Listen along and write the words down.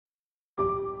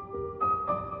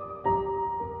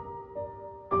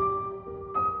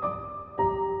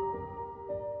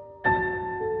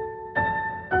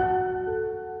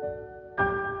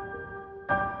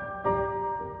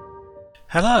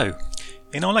Hello!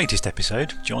 In our latest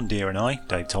episode, John Deere and I,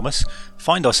 Dave Thomas,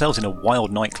 find ourselves in a wild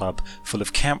nightclub full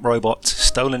of camp robots,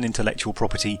 stolen intellectual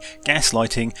property,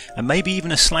 gaslighting, and maybe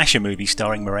even a slasher movie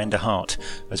starring Miranda Hart,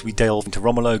 as we delve into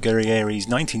Romolo Guerrieri's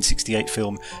 1968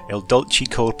 film El Dolce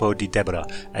Corpo di Deborah,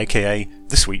 aka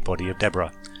The Sweet Body of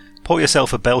Deborah. Pour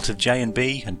yourself a belt of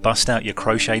J&B and bust out your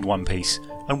crocheted one piece,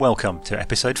 and welcome to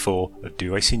episode 4 of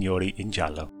Due Signori in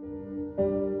Giallo.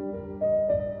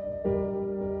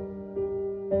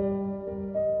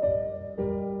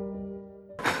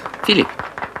 Philip.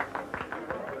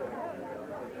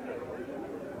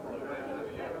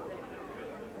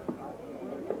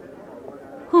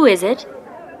 Who is it?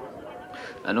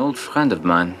 An old friend of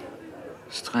mine.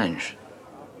 Strange.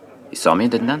 He saw me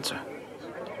and didn't answer.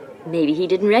 Maybe he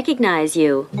didn't recognize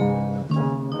you.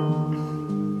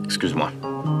 Excuse-moi.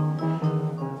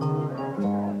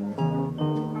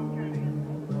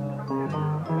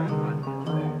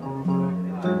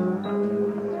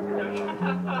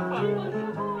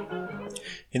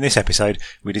 In this episode,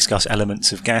 we discuss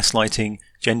elements of gaslighting,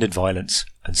 gendered violence,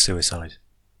 and suicide.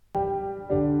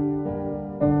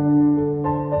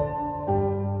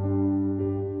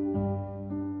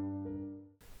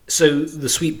 So, The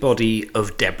Sweet Body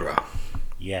of Deborah.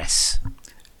 Yes.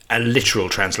 A literal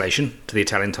translation to the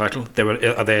Italian title.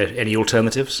 Are there any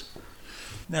alternatives?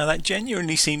 Now, that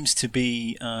genuinely seems to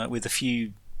be, with a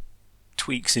few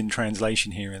tweaks in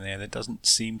translation here and there doesn't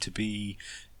seem to be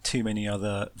too many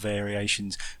other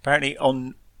variations. Apparently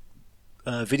on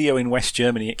video in West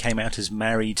Germany it came out as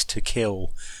Married to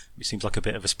Kill, which seems like a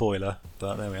bit of a spoiler,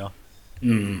 but there we are.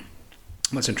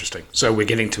 That's interesting. So we're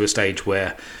getting to a stage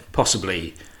where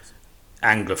possibly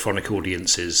Anglophonic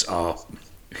audiences are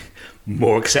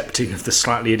more accepting of the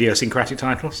slightly idiosyncratic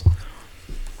titles?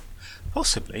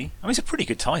 Possibly. I mean, it's a pretty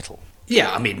good title.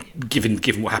 Yeah, I mean,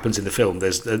 given what happens in the film,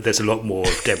 there's a lot more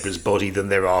of Deborah's body than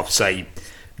there are, say,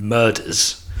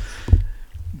 murders.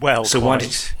 Well, so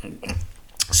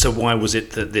why was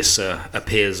it that this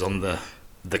appears on the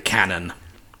canon?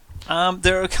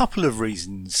 There are a couple of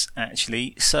reasons,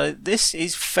 actually. So this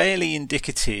is fairly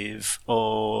indicative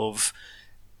of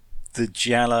the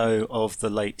Giallo of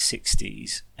the late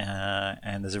 60s,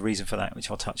 and there's a reason for that, which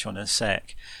I'll touch on in a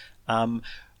sec.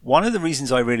 One of the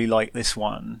reasons I really like this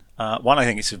one, I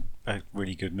think it's a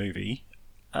really good movie.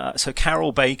 So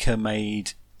Carol Baker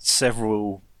made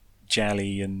several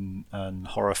gialli and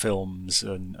horror films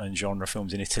and genre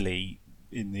films in Italy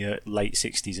in the late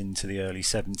 60s into the early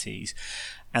 70s,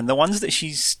 and the ones that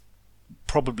she's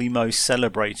probably most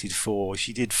celebrated for,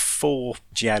 she did 4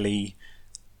 gialli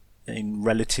in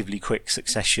relatively quick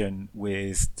succession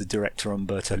with the director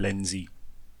Umberto Lenzi,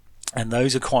 and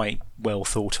those are quite well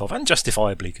thought of, and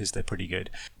justifiably, because they're pretty good.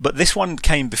 But this one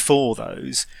came before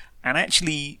those, and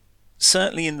actually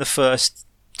certainly in the first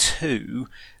 2,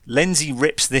 Lenzi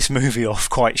rips this movie off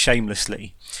quite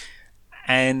shamelessly,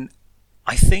 and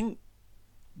I think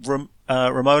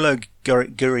Romolo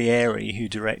Guerrieri, who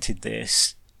directed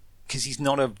this, because he's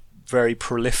not a very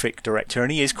prolific director,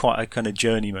 and he is quite a kind of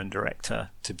journeyman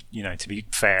director. To be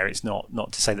fair, it's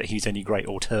not to say that he's any great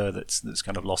auteur that's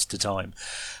kind of lost to time,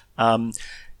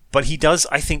 but he does,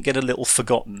 I think, get a little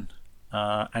forgotten,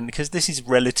 and because this is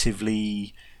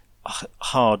relatively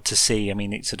hard to see. I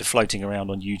mean, it's sort of floating around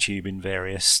on YouTube in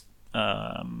various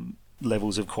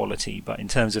levels of quality, but in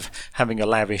terms of having a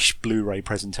lavish Blu-ray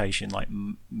presentation like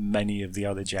many of the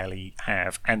other gialli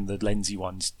have, and the Lenzi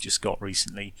ones just got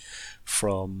recently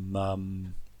from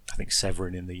I think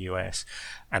Severin in the US,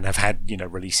 and have had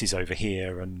releases over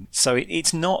here, and so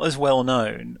it's not as well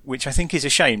known, which I think is a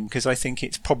shame, because I think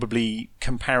it's probably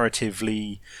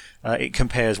comparatively it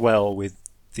compares well with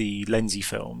the Lenzi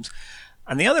films.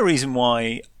 And the other reason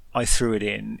why I threw it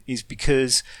in is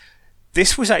because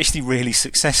this was actually really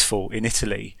successful in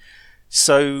Italy.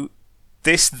 So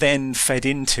this then fed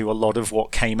into a lot of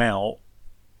what came out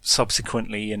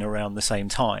subsequently and around the same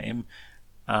time,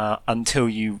 until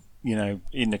you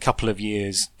in a couple of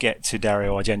years get to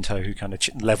Dario Argento, who kind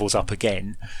of levels up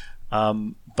again.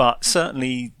 But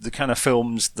certainly the kind of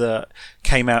films that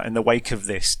came out in the wake of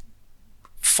this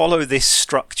follow this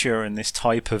structure and this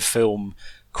type of film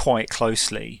quite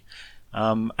closely,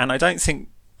 and I don't think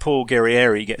Paul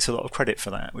Guerrieri gets a lot of credit for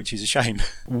that, which is a shame.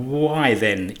 Why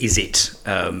then is it,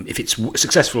 if it's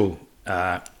successful,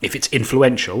 if it's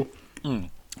influential,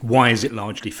 why is it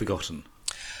largely forgotten?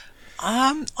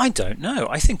 I don't know.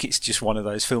 I think it's just one of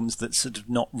those films that's sort of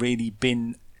not really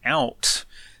been out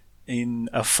in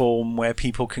a form where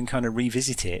people can kind of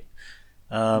revisit it.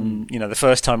 The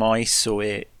first time I saw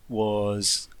it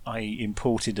was I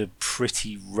imported a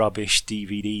pretty rubbish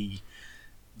DVD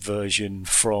version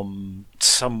from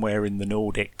somewhere in the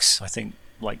Nordics. I think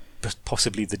like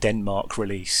possibly the Denmark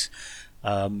release,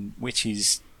 which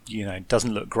is,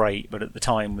 doesn't look great, but at the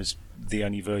time was the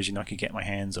only version I could get my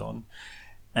hands on.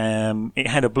 It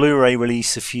had a Blu-ray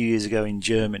release a few years ago in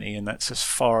Germany, and that's, as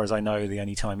far as I know, the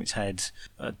only time it's had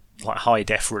a high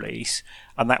def release,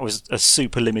 and that was a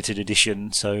super limited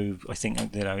edition. So I think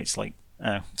it's like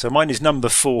so mine is number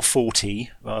 440.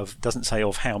 Doesn't say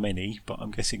of how many, but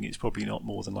I'm guessing it's probably not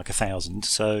more than like 1,000.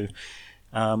 So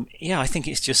I think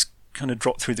it's just kind of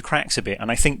dropped through the cracks a bit, and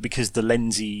I think because the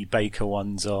Lenzi Baker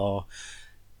ones are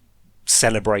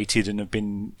celebrated and have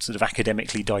been sort of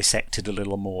academically dissected a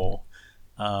little more,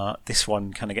 this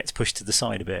one kind of gets pushed to the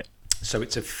side a bit. So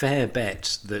it's a fair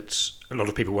bet that a lot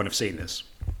of people won't have seen this.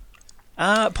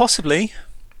 Possibly.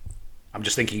 I'm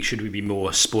just thinking, should we be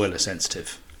more spoiler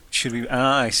sensitive? Should we?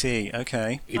 I see.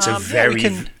 Okay. It's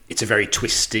it's a very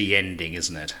twisty ending,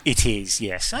 isn't it? It is.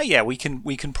 Yes. We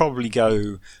can probably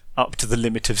go up to the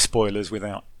limit of spoilers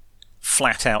without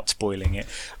flat out spoiling it.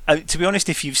 To be honest,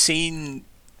 if you've seen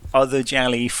other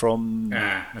Jali from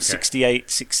 68,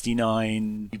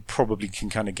 69, you probably can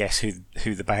kind of guess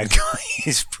who the bad guy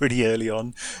is pretty early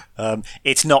on.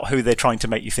 It's not who they're trying to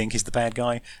make you think is the bad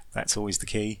guy. That's always the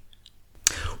key.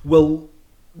 Well,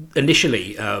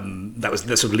 initially, that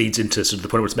sort of leads into sort of the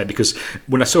point I was made, because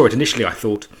when I saw it initially, I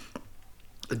thought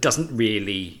it doesn't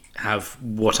really have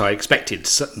what I expected.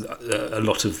 A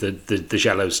lot of the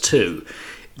Giallos too.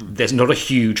 There's not a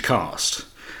huge cast,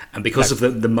 and because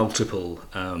of the multiple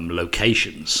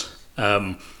locations,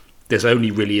 there's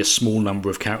only really a small number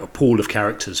of a pool of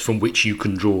characters from which you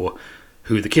can draw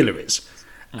who the killer is.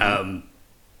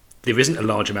 There isn't a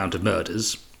large amount of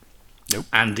murders. Nope.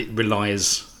 And it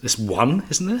relies, there's one,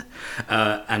 isn't there?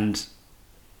 And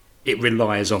it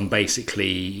relies on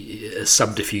basically a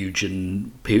subterfuge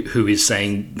and who is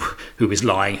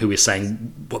lying, who is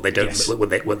saying what they don't, yes.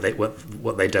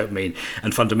 what they don't mean.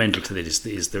 And fundamental to it is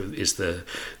the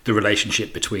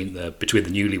relationship between the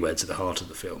newlyweds at the heart of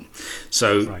the film.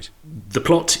 So right. The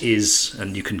plot is,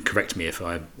 and you can correct me if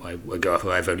I go off.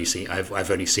 I've only seen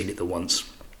it the once.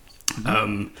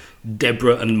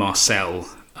 Deborah and Marcel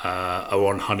are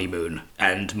on honeymoon,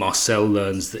 and Marcel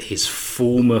learns that his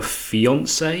former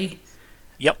fiancée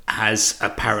has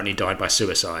apparently died by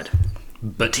suicide.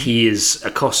 But he is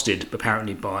accosted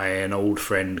apparently by an old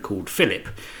friend called Philip,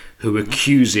 who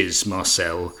accuses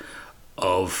Marcel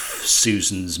of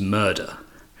Susan's murder.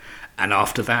 And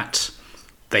after that,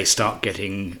 they start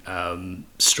getting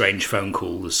strange phone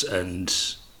calls, and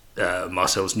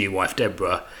Marcel's new wife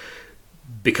Deborah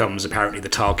becomes apparently the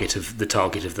target of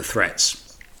the threats.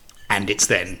 And it's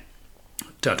then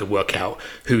time to work out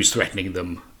who's threatening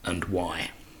them and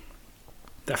why.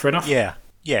 That fair enough? Yeah.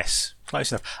 Yes.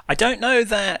 Close enough. I don't know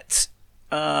that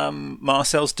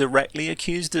Marcel's directly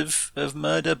accused of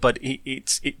murder, but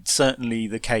it's certainly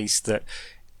the case that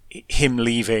him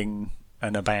leaving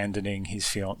and abandoning his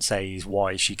fiancée is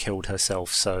why she killed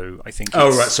herself. So I think.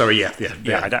 Oh right, sorry, yeah.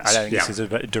 I don't think this is a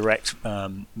direct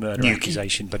murder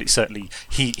accusation, but it's certainly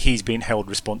he's been held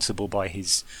responsible by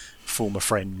his former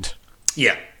friend.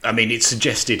 Yeah, I mean, it's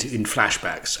suggested in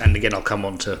flashbacks, and again, I'll come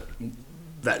on to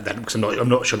that because I'm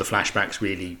not sure the flashbacks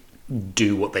really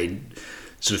do what they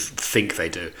sort of think they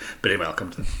do. But anyway, I'll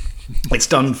come to that. It's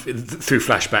done through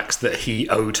flashbacks that he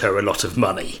owed her a lot of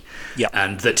money,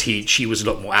 and that she was a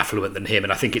lot more affluent than him.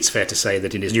 And I think it's fair to say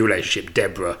that in his new relationship,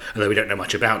 Deborah, although we don't know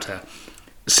much about her,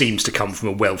 seems to come from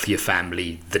a wealthier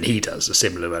family than he does, a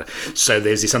similar. So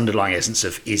there's this underlying essence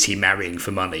of: is he marrying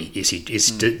for money? Is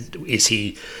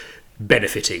he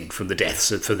benefiting from the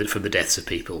deaths of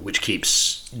people, which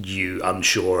keeps you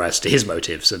unsure as to his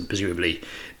motives, and presumably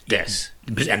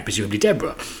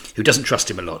Deborah, who doesn't trust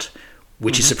him a lot,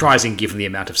 which is surprising given the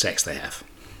amount of sex they have.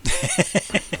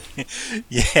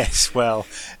 Yes, well,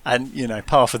 and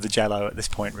par for the Giallo at this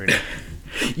point, really.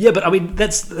 Yeah, but I mean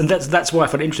that's why I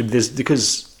find it interesting,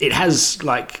 because it has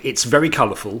it's very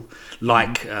colourful.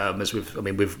 As we've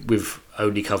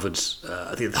only covered,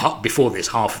 I think before this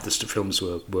half of the films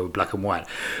were black and white,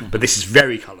 but this is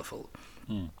very colourful.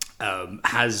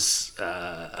 Has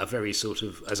a very sort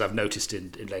of, as I've noticed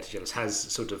in later Giallos, has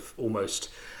sort of almost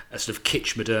a sort of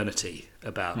kitsch modernity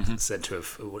about the centre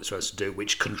of what it's supposed to do,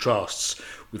 which contrasts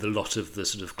with a lot of the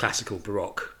sort of classical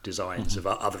Baroque designs of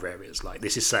other areas. Like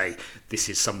this is saying this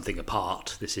is something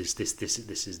apart. This is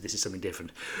something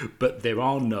different. But there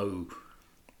are no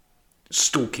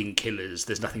stalking killers.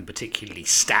 There's nothing particularly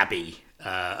stabby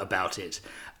about it.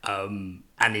 And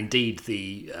indeed,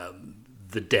 the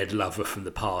the dead lover from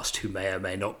the past who may or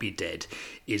may not be dead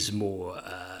is more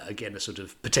again a sort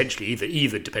of potentially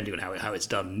either depending on how it's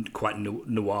done, quite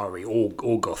noiry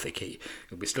or gothic-y.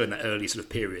 We're still in that early sort of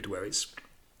period where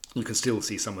you can still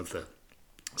see some of the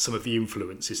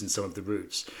influences and some of the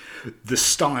roots. The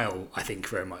style, I think,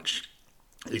 very much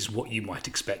is what you might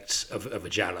expect of a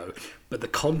giallo, but the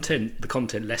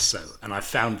content less so. And I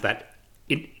found that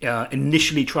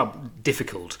initially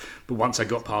difficult, but once I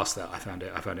got past that, I found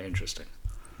it interesting.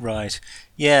 Right.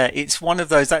 Yeah, it's one of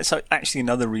those. That's actually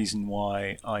another reason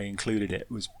why I included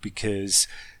it, was because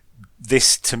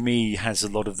this, to me, has a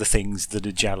lot of the things that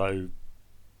a giallo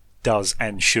does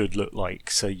and should look like.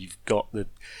 So you've got the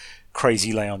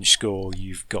crazy lounge score,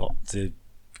 you've got the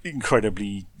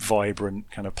incredibly vibrant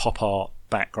kind of pop art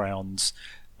backgrounds,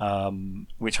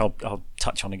 which I'll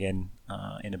touch on again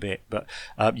in a bit, but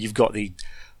you've got the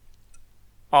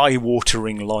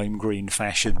eye-watering lime green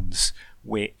fashions,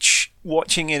 which,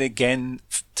 watching it again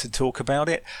to talk about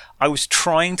it, I was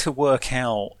trying to work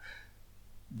out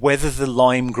whether the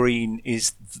lime green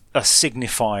is a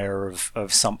signifier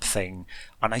of something,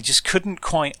 and I just couldn't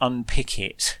quite unpick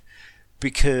it,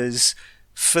 because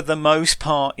for the most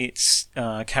part it's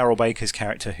Carol Baker's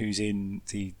character who's in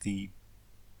the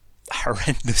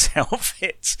horrendous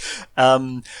outfits,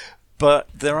 but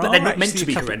they're not meant to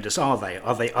be horrendous, are they?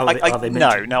 Are they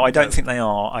meant to? No, I don't think they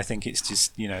are. I think it's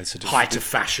just, sort of height of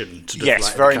fashion. Yes,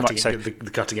 like very much so. The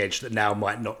cutting edge that now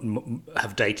might not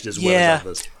have dated as well as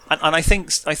others. And I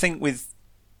think with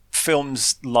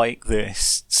films like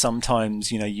this,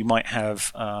 sometimes you might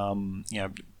have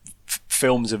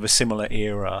films of a similar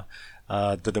era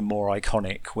that are more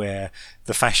iconic, where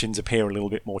the fashions appear a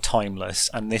little bit more timeless,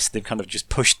 and they've kind of just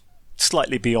pushed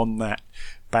slightly beyond that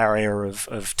barrier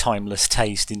of timeless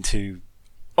taste into,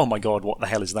 oh my god, what the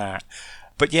hell is that?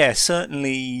 But yeah,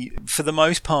 certainly for the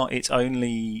most part it's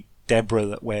only Deborah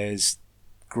that wears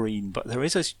green, but there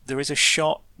is a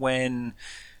shot when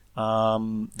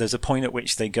there's a point at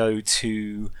which they go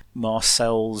to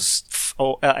Marcel's,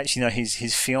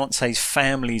 his fiance's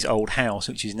family's old house,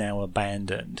 which is now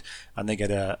abandoned, and they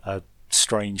get a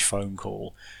strange phone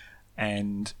call,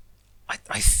 and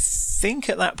I think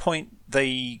at that point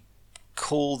they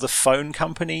call the phone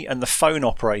company, and the phone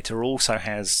operator also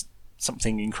has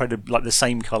something incredible, like the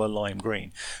same colour lime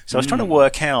green. So I was trying to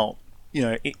work out,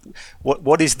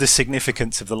 what is the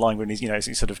significance of the lime green? Is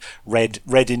it's sort of red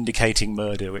indicating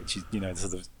murder, which is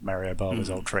sort of Mario Bava's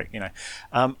old trick, and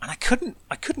I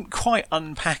couldn't quite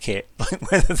unpack it,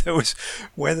 like whether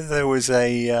there was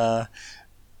a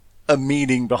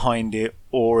meaning behind it,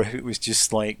 or if it was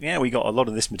just like, we got a lot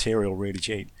of this material really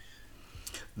cheap.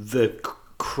 The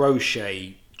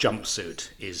crochet jumpsuit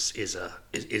is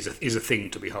a thing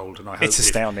to behold, and I hope it's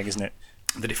astounding, isn't it?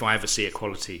 That if I ever see a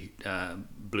quality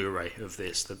Blu-ray of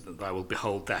this, that I will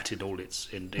behold that in all its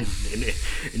in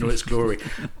all its glory.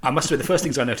 I must admit, the first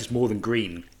things I noticed more than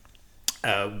green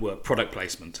were product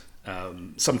placement.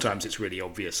 Sometimes it's really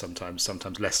obvious,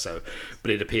 sometimes less so,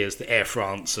 but it appears that Air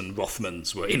France and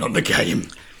Rothmans were in on the game.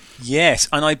 Yes,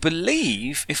 and I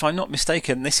believe, if I'm not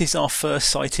mistaken, this is our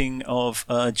first sighting of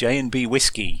J&B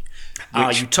whiskey.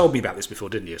 You told me about this before,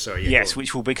 didn't you? Sorry. Yes,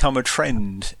 which will become a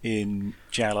trend in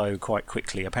giallo quite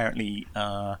quickly. Apparently,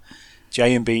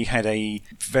 J&B had a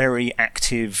very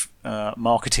active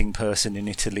marketing person in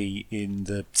Italy in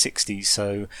the 60s,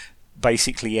 so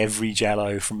basically every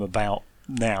giallo from about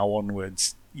now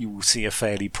onwards, you will see a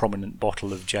fairly prominent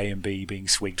bottle of J&B being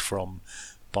swigged from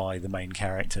by the main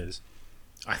characters.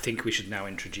 I think we should now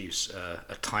introduce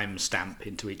a time stamp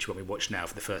into each one we watch now.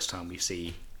 For the first time, we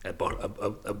see a bottle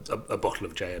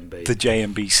of J&B. The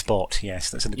J&B spot, yes,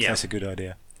 that's a good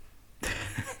idea.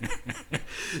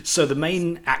 So the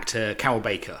main actor, Carol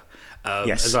Baker,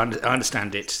 yes. As I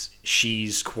understand it,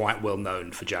 she's quite well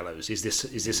known for giallos. Is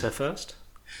this her first?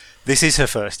 This is her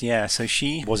first, yeah. So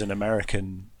she was an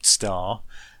American star,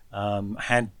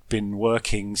 had been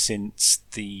working since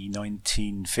the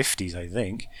 1950s, I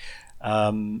think.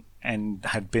 And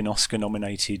had been Oscar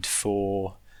nominated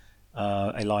for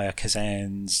Elia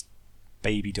Kazan's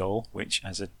Baby Doll, which,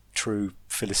 as a true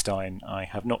Philistine, I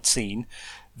have not seen,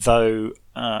 though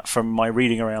from my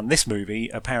reading around this movie,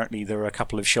 apparently there are a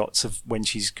couple of shots of when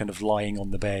she's kind of lying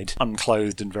on the bed,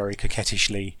 unclothed and very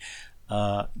coquettishly.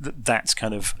 That's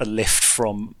kind of a lift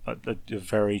from a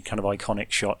very kind of iconic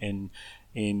shot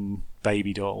in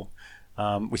Baby Doll,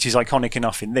 which is iconic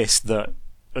enough in this that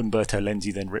Umberto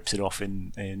Lenzi then rips it off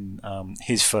in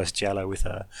his first giallo with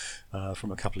her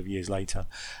from a couple of years later,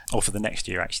 or for the next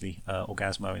year actually,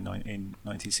 Orgasmo in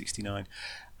 1969.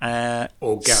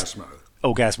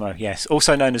 Orgasmo, yes.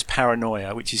 Also known as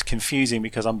Paranoia, which is confusing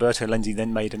because Umberto Lenzi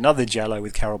then made another giallo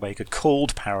with Carol Baker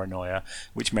called Paranoia,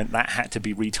 which meant that had to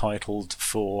be retitled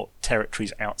for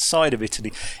territories outside of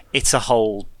Italy. It's a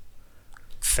whole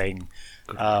thing.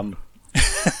 The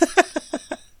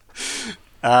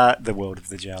world of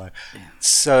the giallo. Yeah.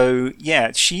 So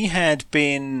yeah, she had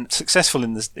been successful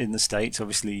in the States.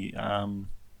 Obviously,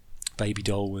 Baby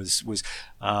Doll was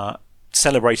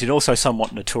celebrated, also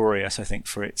somewhat notorious, I think,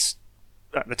 for its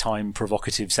at the time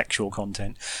provocative sexual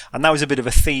content, and that was a bit of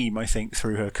a theme, I think,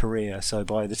 through her career. So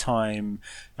by the time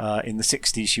in the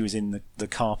 60s she was in the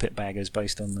Carpetbaggers,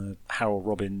 based on the Harold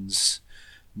Robbins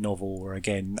novel, where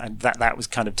again, and that was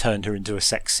kind of turned her into a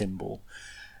sex symbol.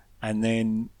 And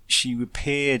then she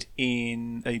appeared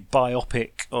in a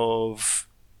biopic of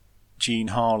Jean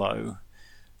Harlow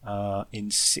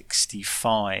in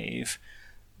 65,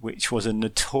 which was a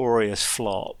notorious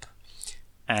flop.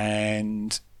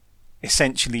 And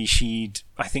essentially she'd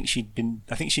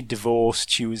divorced.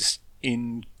 She was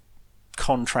in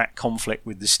contract conflict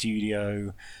with the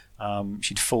studio.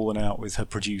 She'd fallen out with her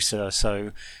producer,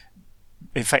 so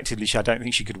effectively I don't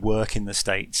think she could work in the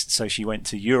States, so she went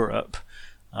to Europe.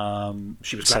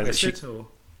 She was blacklisted, or?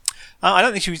 I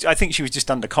don't think she was. I think she was just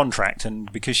under contract,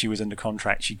 and because she was under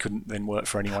contract, she couldn't then work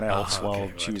for anyone else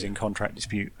she was in contract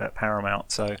dispute at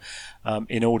Paramount. So,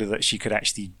 in order that she could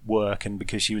actually work, and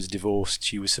because she was divorced,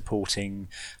 she was supporting.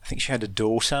 I think she had a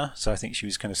daughter, so I think she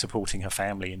was kind of supporting her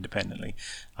family independently.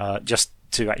 Just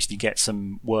to actually get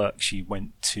some work, she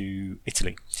went to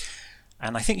Italy,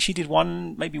 and I think she did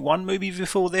maybe one movie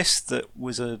before this that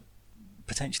was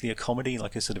potentially a comedy,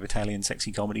 like a sort of Italian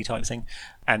sexy comedy type thing,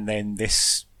 and then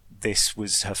this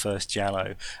was her first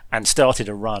giallo and started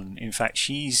a run. In fact,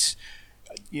 she's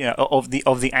of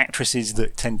the actresses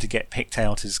that tend to get picked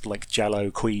out as like giallo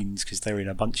queens because they're in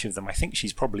a bunch of them, I think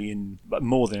she's probably in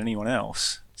more than anyone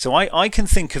else. So I can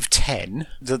think of 10,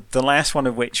 the last one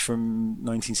of which from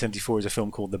 1974 is a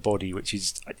film called The Body, which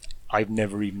is I've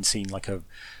never even seen like a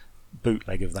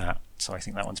bootleg of that, so I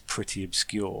think that one's pretty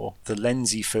obscure. The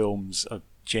Lenzi films are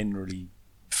generally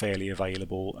fairly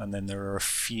available, and then there are a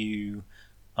few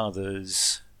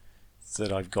others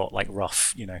that I've got like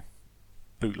rough,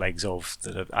 bootlegs of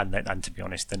that are, and to be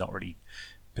honest, they're not really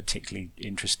particularly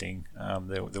interesting.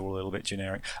 They're all a little bit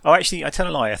generic. Oh, actually, I tell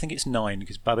a lie. I think it's 9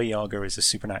 because Baba Yaga is a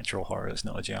supernatural horror. It's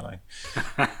not a giallo.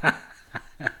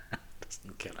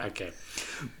 Okay.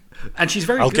 And she's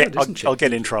very good, isn't she? I'll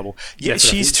get in trouble. Yeah,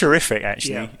 she's terrific,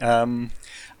 actually. Yeah.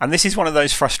 And this is one of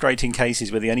those frustrating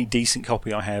cases where the only decent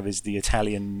copy I have is the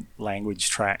Italian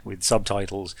language track with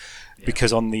subtitles,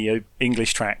 because on the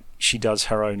English track she does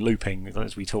her own looping,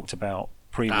 as we talked about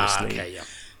previously. Okay, yeah.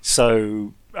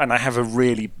 So, and I have a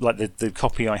really, like the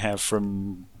copy I have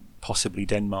from possibly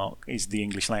Denmark is the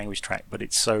English language track, but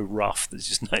it's so rough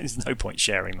there's no point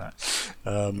sharing that.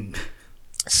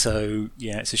 So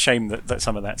yeah, it's a shame that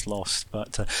some of that's lost.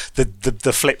 But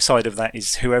the flip side of that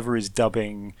is whoever is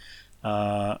dubbing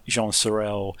Jean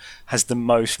Sorel has the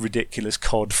most ridiculous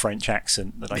cod French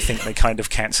accent that I think they kind of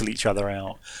cancel each other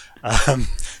out.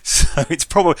 So it's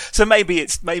probably maybe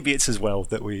it's as well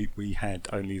that we had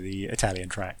only the Italian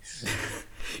track.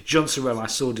 Jean Sorel I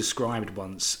saw described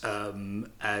once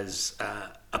as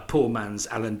a poor man's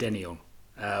Alain Denion.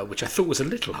 Which I thought was a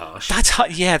little harsh.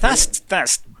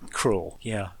 That's cruel.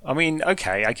 Yeah, I mean,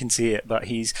 okay, I can see it, but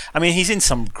he's in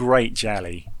some great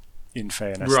gialli. In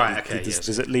fairness, right? Okay,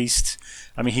 there's at least.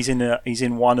 I mean, he's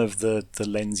in one of the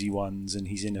Lenzi ones, and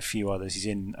he's in a few others. He's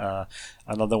in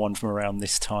another one from around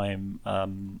this time,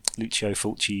 Lucio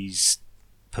Fulci's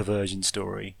Perversion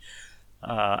Story,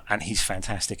 and he's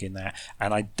fantastic in that.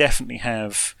 And I definitely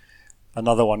have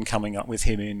another one coming up with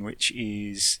him in, which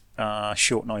is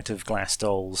Short Night of Glass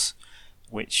Dolls,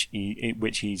 which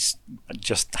he's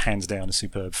just hands down a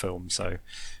superb film. So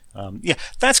yeah,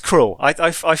 that's cruel.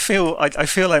 I feel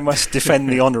I must defend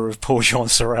the honour of poor Jean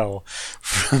Sorel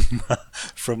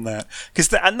from that,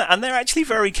 because and they're actually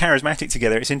very charismatic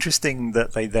together. It's interesting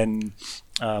that they then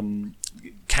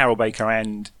Carol Baker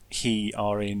and he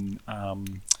are in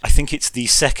I think it's the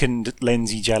second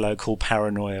Lenzi giallo called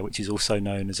Paranoia, which is also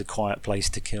known as A Quiet Place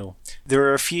to Kill.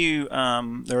 There are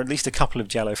there are at least a couple of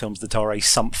giallo films that are a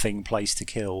something place to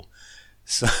kill,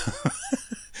 so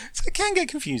so it can get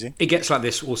confusing. It gets like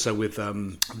this also with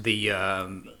the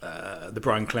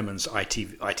Brian Clemens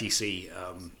ITC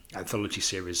anthology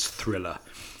series Thriller,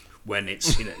 when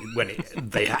it's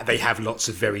they have lots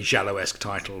of very Giallo-esque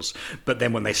titles, but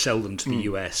then when they sell them to the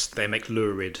US, they make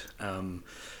lurid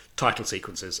title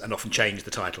sequences and often change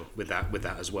the title with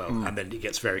that as well, and then it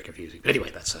gets very confusing. But anyway,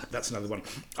 that's another one.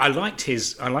 I liked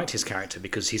his character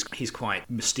because he's quite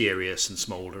mysterious and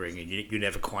smouldering, and you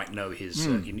never quite know his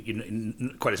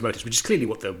quite his motives, which is clearly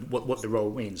what the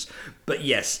role means. But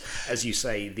yes, as you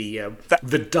say,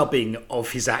 the dubbing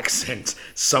of his accent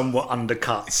somewhat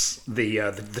undercuts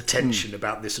the tension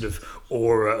about this sort of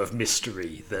aura of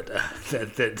mystery that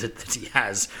he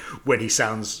has when he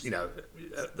sounds,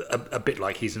 a bit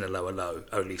like he's in a lower low,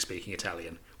 only speaking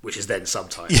Italian, which is then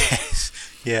subtitled. Yes,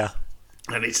 yeah,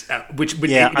 and it's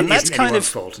and that's kind of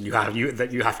fault, and you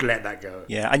have to let that go.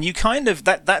 Yeah, and you kind of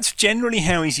that's generally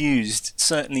how he's used.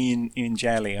 Certainly in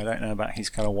Jelly, I don't know about his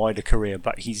kind of wider career,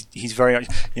 but he's very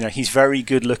he's very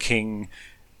good looking,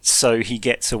 so he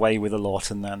gets away with a lot,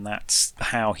 and then that's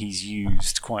how he's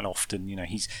used quite often.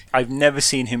 I've never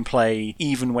seen him play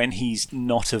even when he's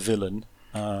not a villain.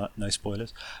 No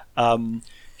spoilers.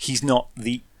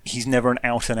 He's never an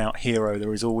out-and-out hero.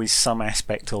 There is always some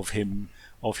aspect of him,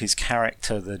 of his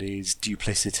character, that is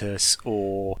duplicitous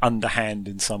or underhand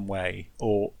in some way,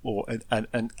 or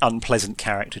an unpleasant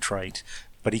character trait.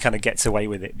 But he kind of gets away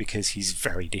with it because he's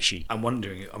very dishy. I'm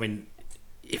wondering,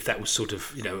 if that was sort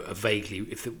of a vaguely,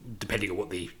 depending on what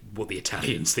the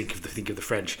Italians think of the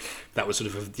French, that was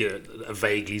sort of a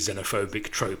vaguely xenophobic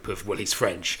trope of, well, he's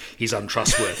French, he's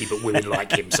untrustworthy, but women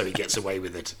like him, so he gets away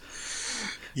with it.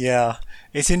 Yeah,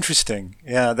 it's interesting.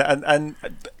 Yeah,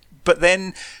 but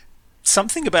then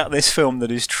something about this film that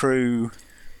is true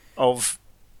of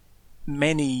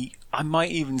many, I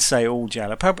might even say all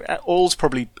Giallo. All's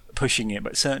probably pushing it,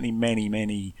 but certainly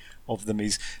many of them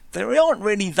is there aren't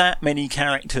really that many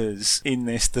characters in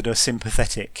this that are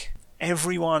sympathetic.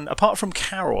 Everyone, apart from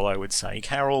Carol, I would say,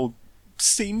 Carol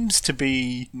seems to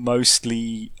be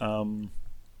mostly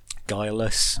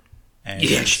guileless. And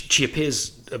she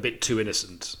appears a bit too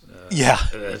innocent.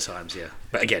 At times, yeah.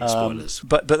 But again, spoilers.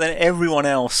 But then everyone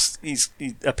else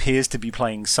appears to be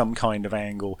playing some kind of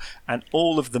angle, and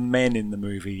all of the men in the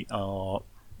movie are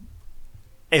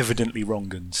evidently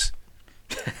wrong-uns.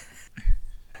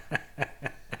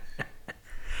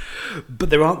 But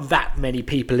there aren't that many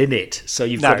people in it, so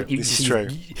this is true.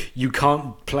 You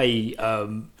can't play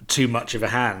too much of a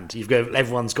hand.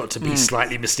 Everyone's got to be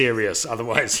slightly mysterious,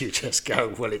 otherwise you just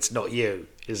go, well, it's not you,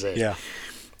 is it? Yeah.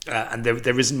 And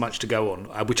there isn't much to go on,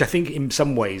 which I think in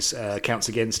some ways counts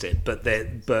against it.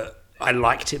 But I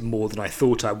liked it more than I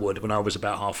thought I would when I was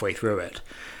about halfway through it.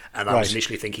 And I was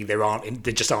initially thinking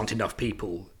there just aren't enough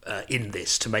people in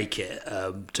this to make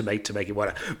it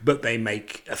wider. But they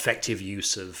make effective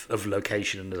use of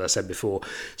location, and as I said before,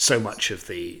 so much of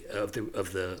the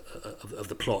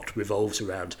plot revolves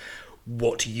around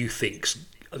what you think's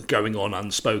going on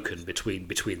unspoken between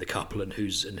the couple and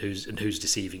who's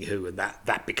deceiving who, and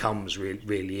that becomes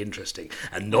really interesting,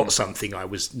 and not something I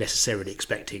was necessarily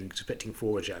expecting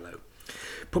for a Giallo.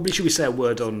 Probably should we say a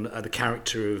word on the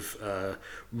character of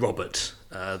Robert,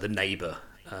 the neighbour?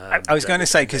 I was going to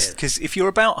say, because if you're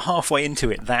about halfway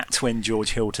into it, that's when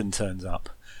George Hilton turns up.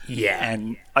 Yeah.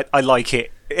 And I like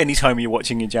it. Anytime you're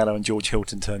watching a Giallo and George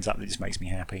Hilton turns up, it just makes me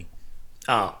happy.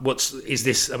 Is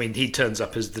this? I mean, he turns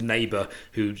up as the neighbour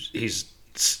who is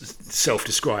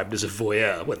self-described as a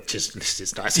voyeur. Well,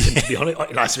 it's nice of him to be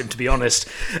honest. Nice of him to be honest.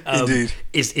 Indeed.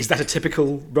 Is that a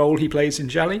typical role he plays in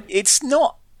Gialli? It's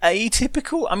not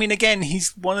atypical. I mean, again,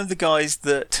 he's one of the guys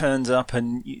that turns up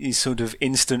and is sort of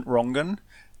instant wrong-un.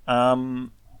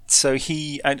 So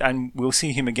he and we'll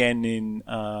see him again in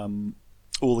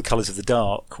All the Colours of the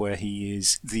Dark, where he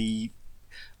is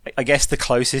I guess the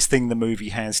closest thing the movie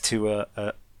has to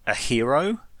a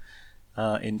hero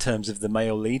in terms of the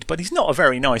male lead, but he's not a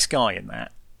very nice guy in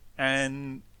that.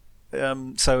 And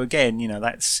so again,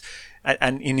 that's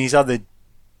and in his other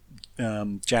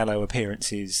Giallo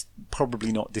appearances,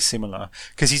 probably not dissimilar,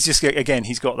 because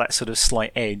he's got that sort of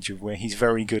slight edge of where he's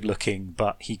very good looking,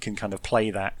 but he can kind of play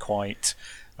that quite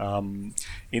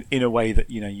in a way that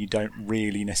you don't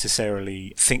really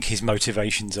necessarily think his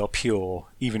motivations are pure,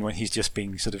 even when he's just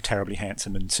being sort of terribly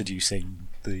handsome and seducing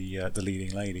the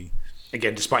leading lady.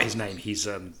 Again, despite his name, he's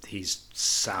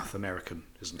South American,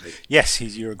 isn't he? Yes,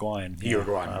 he's Uruguayan.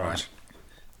 Right.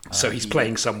 So he's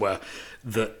playing somewhere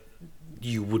that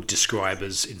you would describe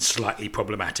as, in slightly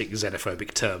problematic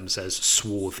xenophobic terms, as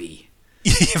swarthy.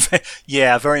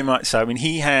 Yeah, very much so. I mean,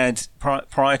 he had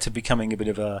prior to becoming a bit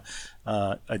of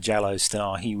a Giallo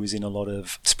star, he was in a lot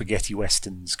of spaghetti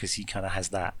westerns because he kind of has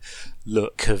that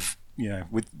look of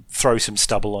with throw some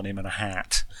stubble on him and a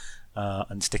hat.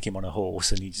 and stick him on a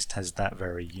horse, and he just has that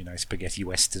very, spaghetti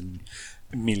western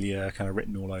milieu kind of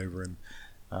written all over him.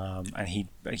 And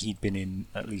he'd been in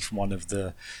at least one of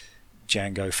the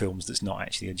Django films that's not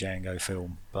actually a Django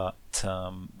film, but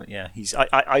yeah,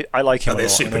 I like him.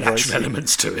 There's supernatural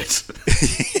elements to it.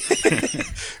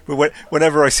 But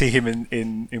whenever I see him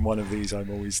in one of these, I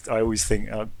always think,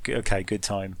 oh, okay, good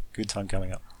time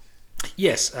coming up.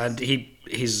 Yes, and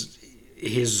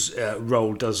his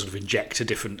role does sort of inject a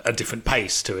different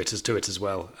pace to it as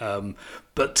well.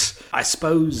 But I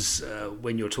suppose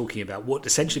when you're talking about what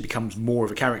essentially becomes more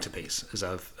of a character piece, as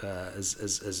I've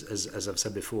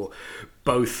said before,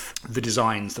 both the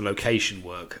designs, the location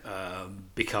work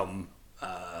become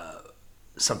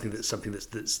something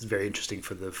that's very interesting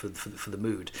for the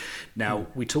mood. Now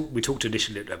we talked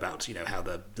initially about how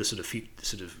the sort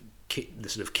of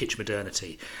kitsch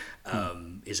modernity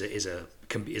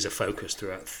is a focus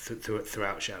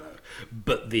throughout Giallo,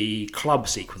 but the club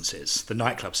sequences, the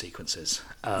nightclub sequences,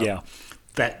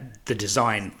 that the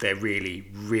design, they're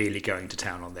really going to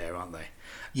town on there, aren't they?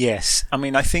 Yes, I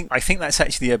mean, I think that's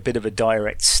actually a bit of a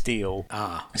direct steal.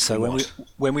 So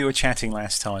when we were chatting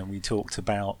last time, we talked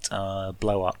about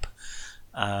Blow Up.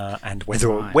 And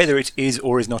whether it is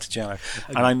or is not a Giallo,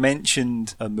 and I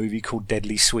mentioned a movie called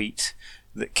Deadly Sweet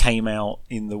that came out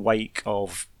in the wake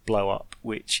of Blow Up,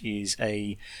 which is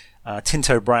a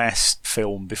Tinto Brass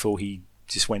film before he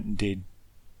just went and did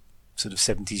sort of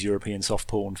 70s European soft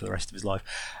porn for the rest of his life.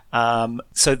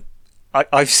 So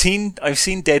I've seen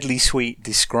Deadly Sweet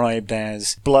described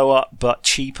as Blow Up but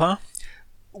cheaper,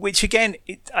 which again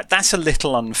that's a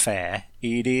little unfair.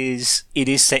 It is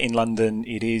set in London.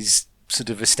 It is sort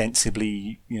of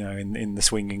ostensibly, in the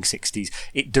swinging 60s.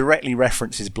 It directly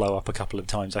references Blow Up a couple of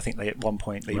times. I think at one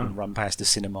point they even run past a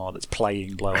cinema that's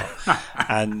playing Blow Up.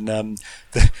 And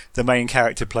the main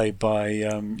character, played by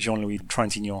Jean-Louis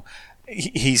Trintignant,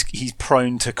 he's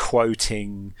prone to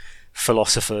quoting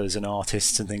philosophers and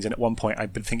artists and things, and at one point I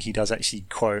think he does actually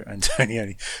quote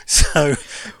Antonioni. So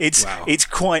it's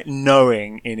quite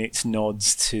knowing in its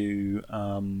nods to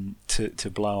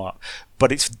Blow Up,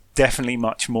 but it's definitely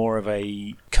much more of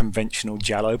a conventional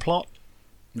Giallo plot.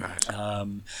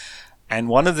 Right. And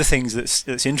one of the things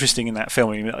that's interesting in that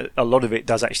film, I mean, a lot of it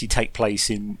does actually take place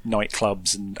in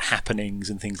nightclubs and happenings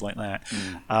and things like that.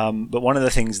 But one of the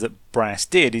things that Brass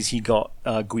did is he got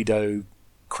Guido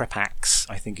Crepax,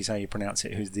 I think is how you pronounce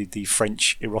it, who's the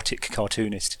French erotic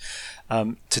cartoonist,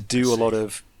 to do a lot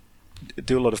of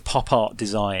pop art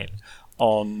design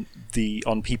on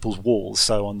people's walls.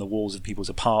 So on the walls of people's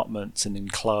apartments and in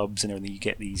clubs and everything, you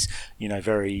get these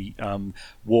very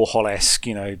Warhol-esque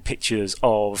pictures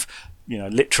of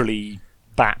literally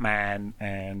Batman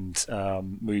and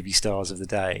movie stars of the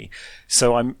day.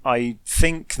 So I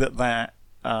think that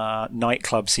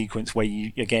nightclub sequence where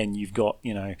you've got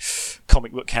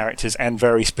comic book characters, and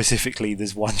very specifically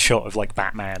there's one shot of like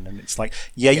Batman, and it's like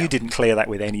you didn't clear that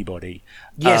with anybody.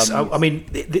 Yes, I mean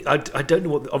I don't know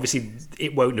what, obviously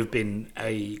it won't have been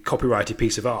a copyrighted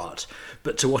piece of art,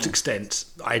 but to what extent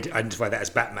I identify that as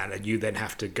Batman, and you then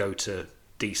have to go to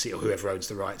DC or whoever owns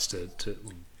the rights to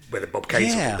whether Bob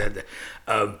Kane's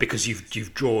because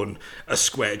you've drawn a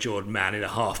square-jawed man in a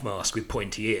half mask with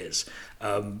pointy ears.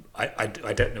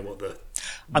 I don't know what the.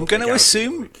 I'm going to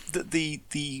assume that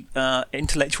the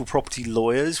intellectual property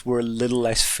lawyers were a little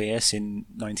less fierce in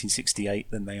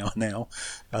 1968 than they are now.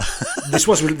 This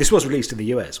was released in the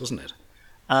US, wasn't it?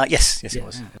 Yes, it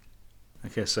was. Yeah.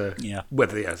 Okay, so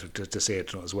whether to see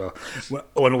it or not as well.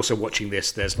 And also watching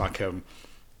this, there's like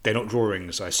they're not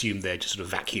drawings. I assume they're just sort of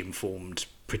vacuum formed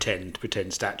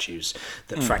pretend statues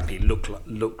that frankly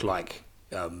look like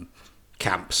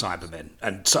camp Cybermen,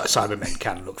 and Cybermen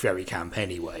can look very camp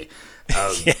anyway.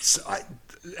 Yes.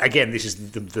 Again, this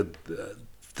is the mid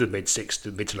to late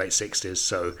 60s,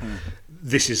 so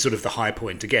this is sort of the high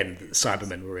point. Again,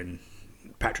 Cybermen were in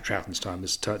Patrick Troughton's time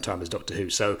as Doctor Who.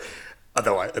 So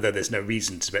although there's no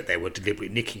reason to bet they were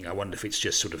deliberately nicking, I wonder if it's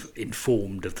just sort of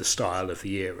informed of the style of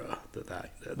the era.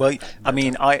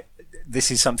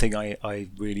 This is something I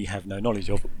really have no knowledge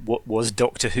of. What was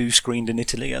Doctor Who screened in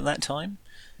Italy at that time?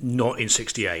 Not in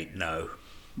 68, no.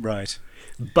 Right.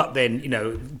 But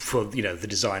then, for the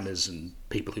designers and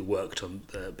people who worked on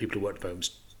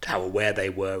films, how aware they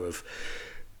were of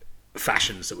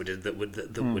fashions that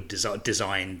were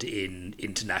designed in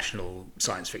international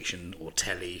science fiction or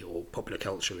telly or popular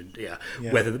culture, and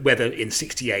whether in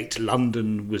 '68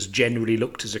 London was generally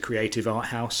looked as a creative art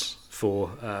house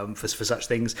for such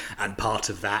things, and part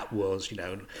of that was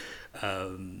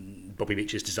Bobby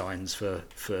Leach's designs for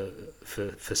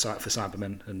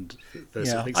Cybermen and those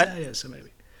sort of things. So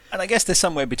maybe. And I guess there's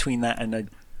somewhere between that and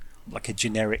like a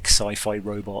generic sci-fi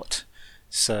robot.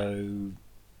 So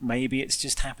maybe it's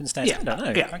just happenstance. Yeah, I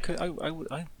don't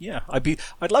know. yeah.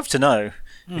 I'd love to know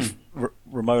if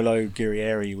Romolo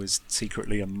Guerrieri was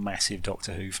secretly a massive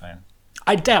Doctor Who fan.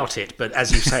 I doubt it, but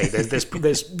as you say, there's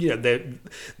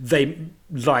they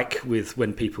like with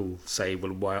when people say,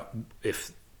 well, why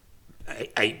if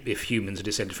humans are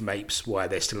descended from apes, why are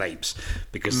they still apes?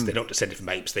 Because they're not descended from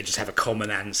apes; they just have a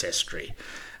common ancestry.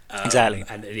 Exactly.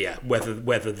 And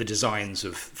whether the designs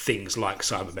of things like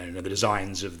Cybermen and the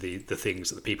designs of the things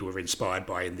that the people were inspired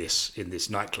by in this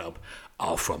nightclub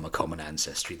are from a common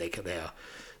ancestry.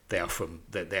 They're from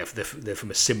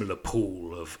a similar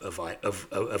pool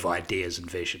of ideas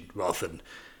and vision, rather than.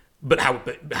 But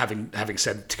having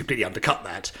said, to completely undercut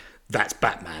that, that's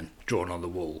Batman drawn on the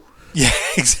wall. Yeah,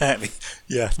 exactly.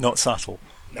 Yeah, not subtle.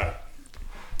 No.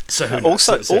 So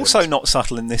also not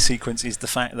subtle in this sequence is the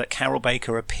fact that Carol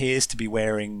Baker appears to be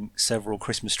wearing several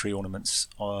Christmas tree ornaments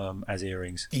as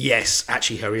earrings. Yes,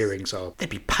 actually, her earrings they'd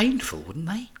be painful, wouldn't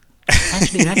they?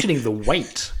 Imagining the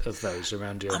weight of those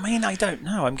around you. I mean, I don't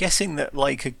know. I'm guessing that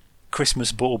like a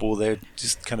Christmas bauble, they're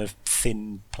just kind of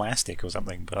thin plastic or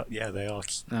something. But yeah, they are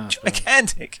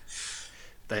gigantic.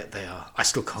 They are. I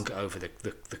still can't get over the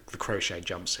crochet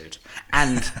jumpsuit.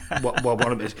 And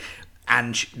one of it.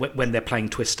 And when they're playing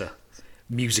Twister,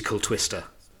 musical Twister.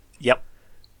 Yep.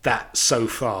 That so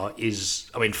far is,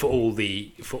 I mean, for all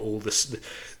the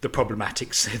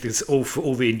problematics, for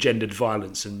all the engendered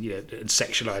violence and and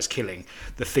sexualized killing,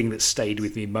 the thing that stayed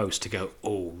with me most to go,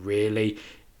 oh really,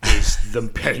 is them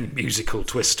playing musical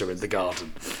Twister in the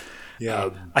garden.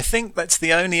 Yeah, I think that's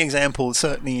the only example,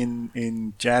 certainly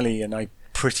in Jali, and I'm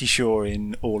pretty sure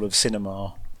in all of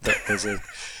cinema, that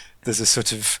there's a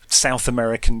sort of South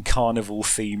American carnival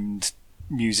themed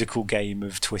musical game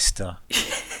of Twister.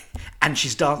 And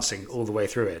she's dancing all the way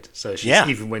through it. So she's,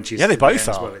 even when she's they both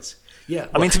are. Well,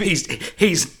 I mean,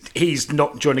 he's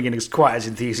not joining in quite as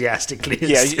enthusiastically.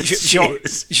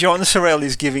 As Jean Sorel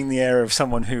is giving the air of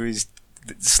someone who is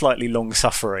slightly long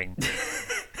suffering.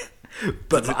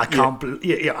 But I can't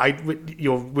believe.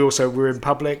 We're in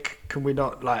public. Can we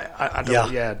not I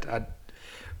don't.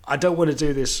 I don't want to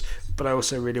do this, but I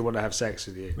also really want to have sex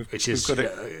with you.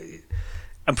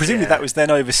 And presumably that was then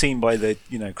overseen by the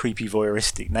creepy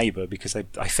voyeuristic neighbour, because I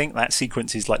think that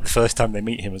sequence is like the first time they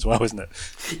meet him as well, isn't it?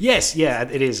 Yes, yeah,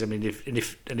 it is. I mean,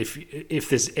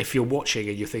 if you're watching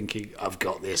and you're thinking, I've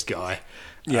got this guy,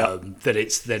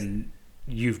 then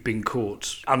you've been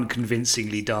caught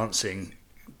unconvincingly dancing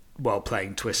while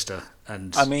playing Twister.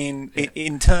 And I mean,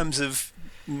 in terms of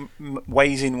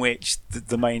ways in which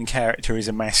the main character is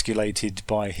emasculated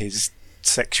by his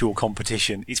sexual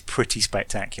competition, it's pretty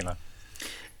spectacular.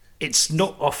 It's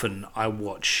not often I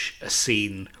watch a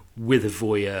scene with a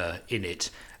voyeur in it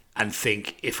and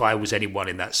think, if I was anyone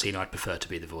in that scene, I'd prefer to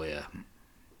be the voyeur.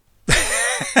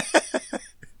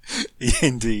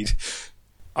 Indeed.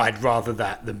 I'd rather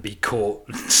that than be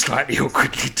caught slightly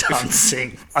awkwardly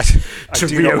dancing to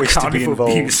Rio Carnival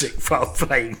music while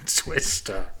playing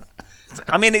Twister.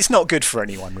 I mean, it's not good for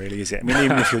anyone, really, is it? I mean,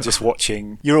 even if you're just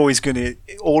watching,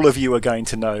 all of you are going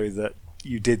to know that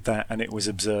you did that and it was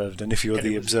observed, and if you're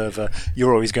the observer,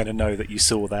 you're always going to know that you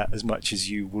saw that as much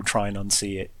as you will try and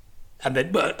unsee it. And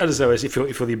then, as though if you're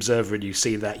the observer and you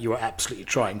see that, you are absolutely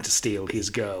trying to steal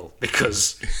his girl,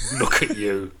 because look at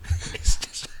you.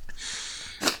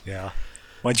 Yeah,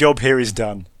 my job here is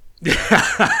done.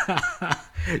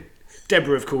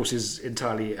 Deborah, of course, is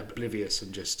entirely oblivious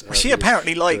and just. She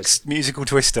apparently likes musical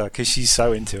Twister because she's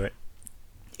so into it.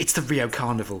 It's the Rio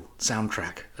Carnival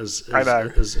soundtrack as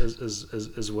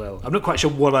well. I'm not quite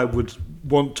sure what I would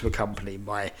want to accompany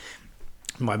my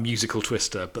musical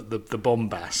Twister, but the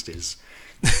bombast is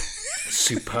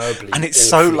superbly. And it's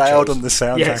so loud chosen on the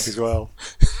soundtrack as well.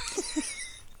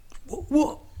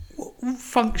 What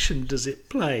function does it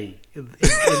play in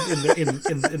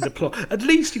the plot? At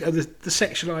least the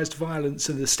sexualized violence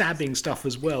and the stabbing stuff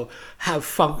as well have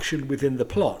function within the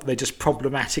plot. They're just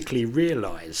problematically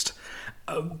realised.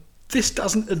 This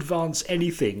doesn't advance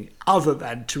anything other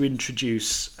than to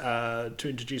introduce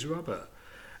Robert.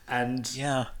 And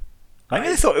yeah, I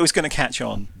really thought it was going to catch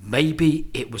on. Maybe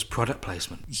it was product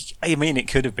placement. I mean, it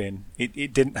could have been.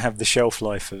 It didn't have the shelf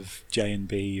life of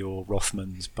J&B or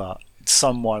Rothmans, but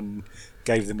someone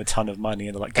gave them a ton of money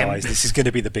and they're like, guys, this is going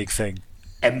to be the big thing.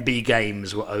 MB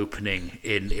Games were opening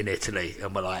in Italy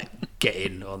and were like, get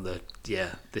in on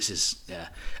this is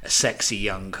a sexy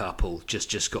young couple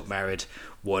just got married.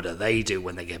 What do they do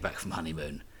when they get back from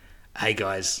honeymoon? Hey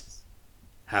guys,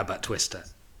 how about Twister?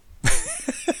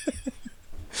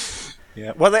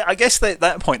 Yeah, well, I guess at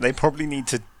that point they probably need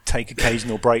to take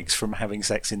occasional breaks from having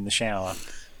sex in the shower.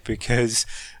 because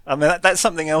I mean that's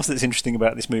something else that's interesting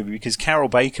about this movie, because Carol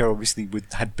Baker obviously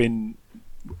had been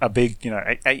a big,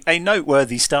 a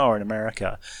noteworthy star in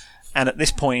America, and at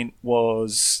this point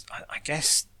was, I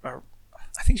guess, I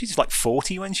think she's like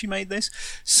 40 when she made this,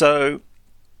 so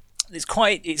it's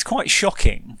quite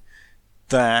shocking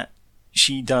that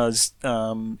she does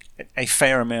a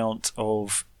fair amount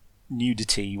of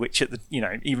nudity, which at the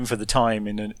even for the time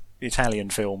in an Italian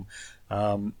film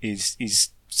is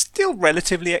still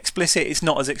relatively explicit. It's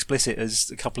not as explicit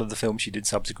as a couple of the films she did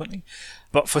subsequently,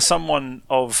 but for someone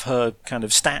of her kind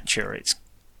of stature, it's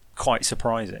quite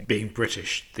surprising. Being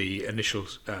British, the initial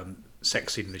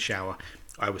sex scene in the shower,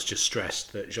 I was just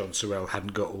stressed that Jean Sorel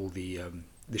hadn't got all the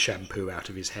shampoo out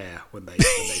of his hair when they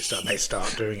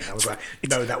start doing it. I was like,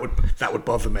 no, that would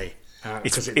bother me.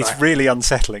 It's really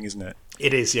unsettling, isn't it?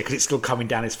 It is, yeah, because it's still coming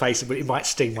down his face, but it might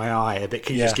sting my eye a bit.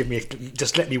 Can you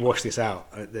just let me wash this out?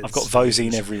 I've got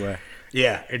Vosine everywhere.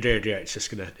 Yeah, indeed. Yeah, it's just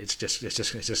gonna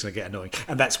get annoying,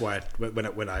 and that's why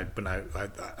when I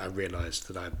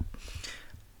realised that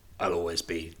I'll always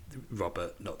be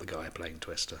Robert, not the guy playing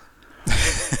Twister.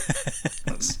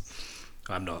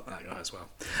 I'm not that guy as well.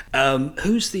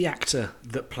 Who's the actor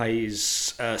that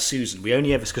plays Susan? We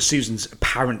only ever, because Susan's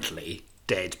apparently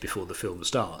dead before the film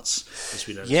starts, as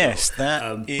we know. Yes,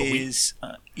 that is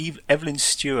Evelyn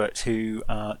Stewart, who,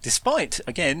 despite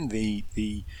again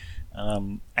the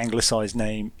anglicised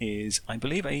name, is, I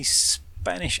believe, a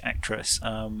Spanish actress.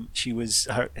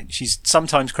 She's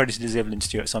sometimes credited as Evelyn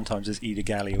Stewart, sometimes as Ida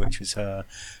Galli, which was her.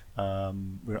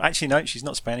 Actually, no, she's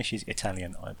not Spanish. She's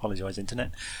Italian. I apologise,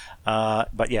 internet.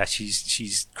 But yeah,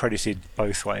 she's credited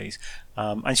both ways,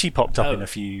 and she popped up in a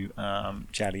few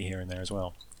Jalli here and there as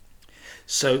well.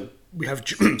 So we have,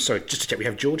 sorry, just to check, we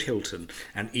have George Hilton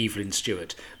and Evelyn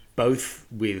Stewart, both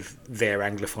with their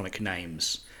Anglophonic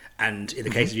names. And in the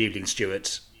case of Evelyn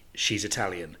Stewart, she's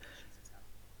Italian.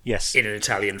 Yes. In an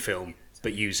Italian film,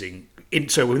 but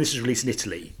so when this was released in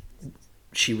Italy,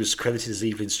 she was credited as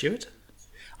Evelyn Stewart?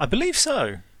 I believe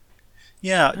so.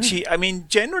 Yeah,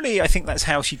 generally I think that's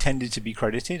how she tended to be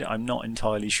credited. I'm not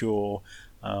entirely sure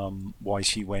why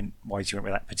she went with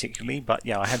that particularly, but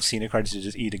yeah, I have seen her credited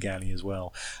as Ida Galli as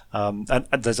well. And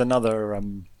there's another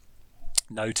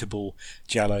notable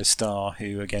Giallo star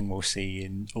who again we'll see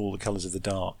in All the Colours of the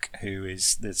Dark, who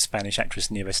is the Spanish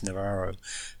actress Nieves Navarro,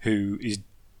 who is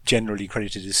generally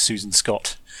credited as Susan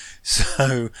Scott.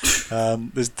 So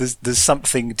there's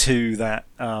something to that.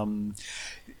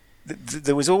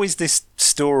 There was always this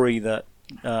story that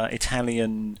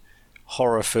Italian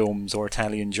horror films or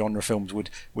Italian genre films would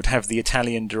have the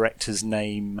Italian director's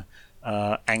name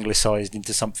anglicised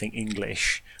into something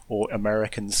English or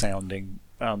American sounding,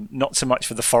 not so much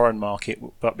for the foreign market,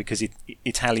 but because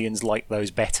Italians like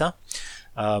those better,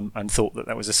 and thought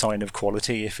that was a sign of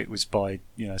quality if it was by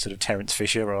sort of Terence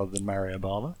Fisher rather than Mario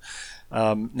Bava.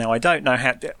 Now I don't know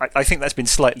how. I think that's been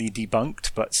slightly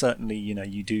debunked, but certainly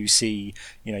you do see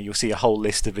you'll see a whole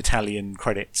list of Italian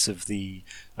credits of the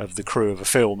crew of a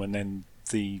film, and then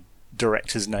the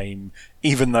director's name,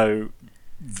 even though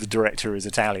the director is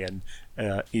Italian,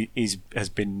 is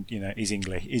in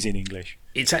English.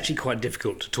 It's actually quite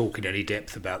difficult to talk in any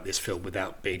depth about this film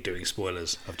without doing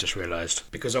spoilers. I've just realised,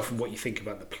 because often what you think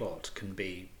about the plot can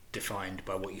be defined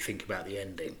by what you think about the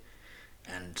ending,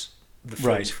 and the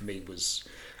film for me was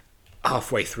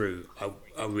halfway through.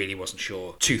 I really wasn't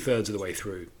sure. 2/3 of the way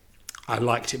through, I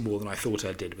liked it more than I thought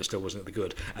I did, but still wasn't that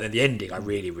good. And then the ending, I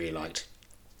really, really liked,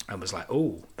 and was like,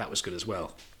 "Oh, that was good as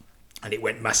well." And it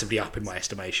went massively up in my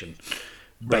estimation,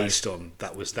 based on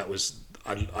that was.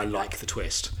 I like the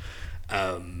twist,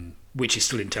 which is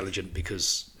still intelligent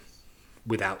because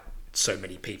without so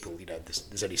many people,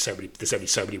 there's only so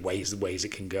many ways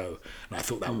it can go, and I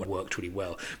thought that one worked really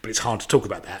well. But it's hard to talk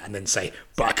about that and then say,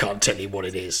 but I can't tell you what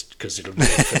it is, because it'll be a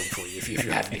film for you if you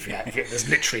haven't. There's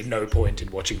literally no point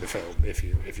in watching the film if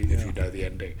you know the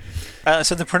ending.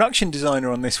 So the production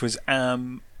designer on this was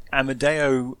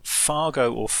Amedeo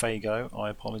Fargo or Fago. I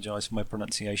apologise for my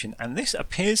pronunciation, and this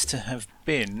appears to have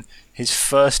been his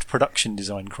first production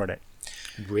design credit.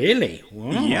 Really?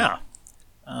 Wow. Yeah.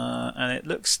 And it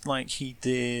looks like he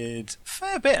did a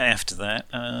fair bit after that.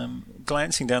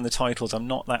 Glancing down the titles, I'm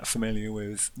not that familiar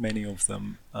with many of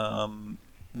them.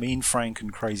 Mean Frank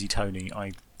and Crazy Tony,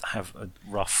 I have a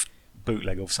rough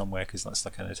bootleg of somewhere, because that's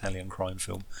like an Italian crime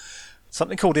film.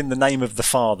 Something called In the Name of the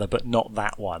Father, but not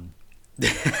that one.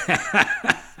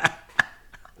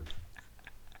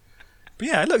 But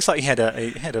yeah, it looks like he had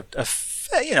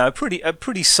a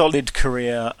pretty solid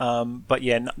career, but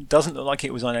yeah, doesn't look like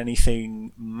it was on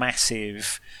anything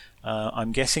massive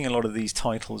I'm guessing a lot of these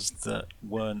titles that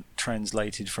weren't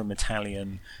translated from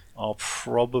Italian are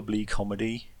probably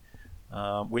comedy,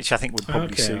 which I think would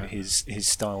probably suit his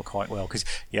style quite well. Because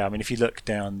I mean, if you look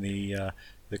down the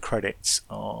credits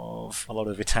of a lot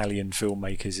of Italian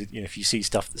filmmakers, if you see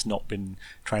stuff that's not been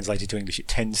translated to English, it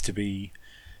tends to be,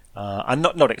 and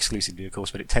not exclusively, of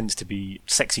course, but it tends to be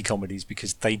sexy comedies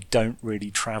because they don't really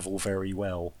travel very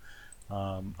well.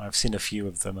 I've seen a few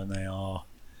of them, and they are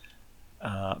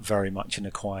very much an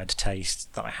acquired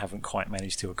taste that I haven't quite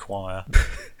managed to acquire.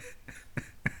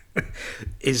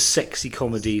 Is sexy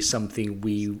comedy something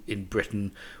we in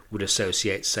Britain would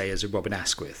associate, say, as a Robin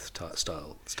Asquith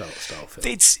style film?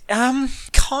 It's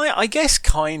I guess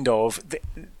kind of.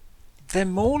 They're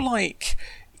more like,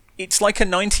 it's like a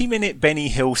 90-minute Benny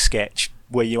Hill sketch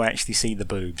where you actually see the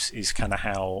boobs. Is kind of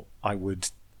how I would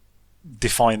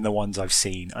define the ones I've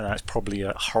seen, and that's probably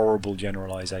a horrible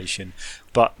generalization,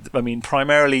 but I mean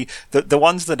primarily the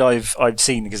ones that I've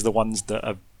seen, because the ones that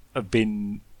have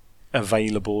been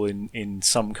available in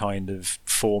some kind of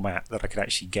format that I could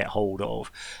actually get hold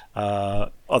of are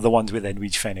the ones with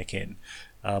Edwidge Fenwick in,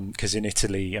 because in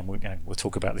Italy, and we'll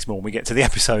talk about this more when we get to the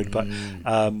episode, but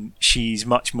she's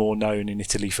much more known in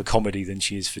Italy for comedy than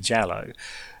she is for giallo,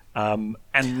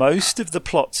 and most of the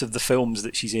plots of the films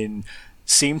that she's in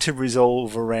seem to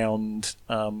resolve around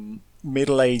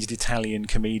middle-aged Italian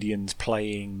comedians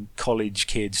playing college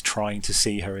kids trying to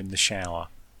see her in the shower.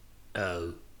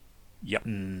 Oh. Yep.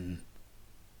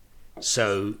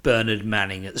 So Bernard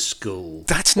Manning at school.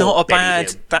 That's not a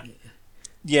bad...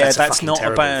 That's not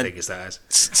a bad thing, is that?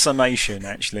 Summation,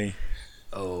 actually.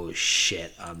 Oh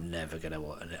shit! I'm never gonna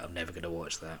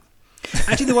watch that.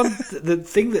 Actually, the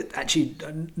thing that actually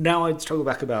now I struggle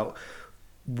back about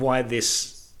why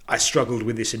I struggled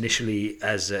with this initially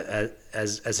as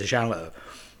a giallo.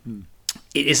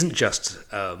 It isn't just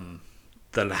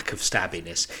the lack of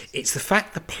stabbiness; it's the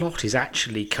fact the plot is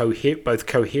actually both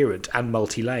coherent and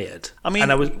multi-layered. I mean,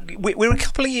 we're a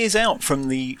couple of years out from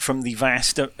the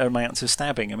vast amounts of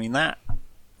stabbing. I mean that.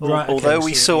 Right, although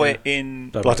we saw it in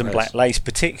Blood and Black Lace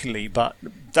particularly, but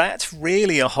that's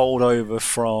really a holdover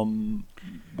from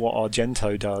what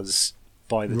Argento does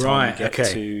by the time we get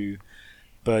to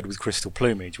Bird with Crystal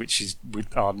Plumage, which is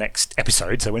with our next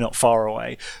episode, so we're not far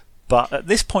away. But at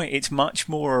this point, it's much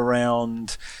more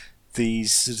around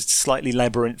these slightly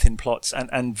labyrinthine plots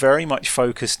and very much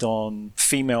focused on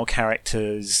female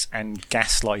characters and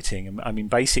gaslighting. I mean,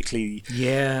 basically,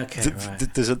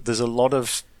 there's a lot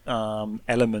of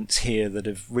elements here that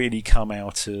have really come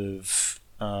out of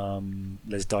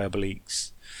Les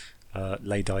Diaboliques.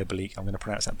 Les Diaboliques. I'm going to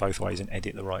pronounce that both ways and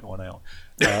edit the right one out.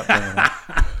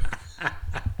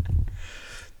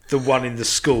 The one in the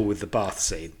school with the bath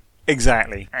scene.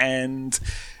 Exactly. And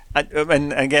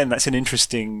again, that's an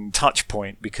interesting touch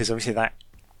point because obviously that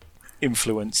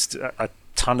influenced a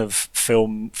ton of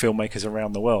filmmakers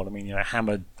around the world. I mean,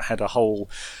 Hammer had a whole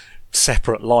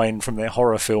separate line from their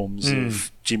horror films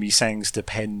of Jimmy Sangster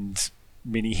penned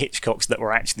mini Hitchcocks that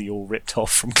were actually all ripped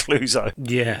off from Clouseau.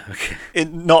 Yeah, okay.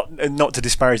 Not to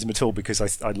disparage them at all, because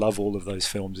I love all of those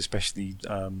films, especially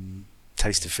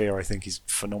Taste of Fear. I think is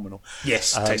phenomenal.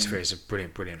 Yes, Taste of Fear is a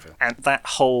brilliant film. And that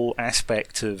whole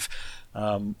aspect of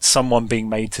someone being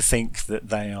made to think that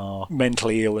they are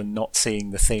mentally ill and not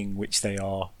seeing the thing which they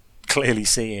are clearly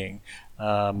seeing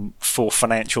for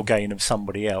financial gain of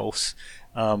somebody else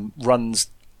runs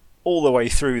all the way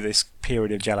through this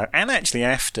period of giallo, and actually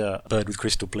after Bird with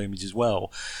Crystal Plumage as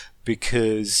well,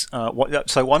 because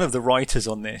so one of the writers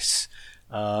on this,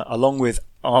 along with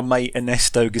our mate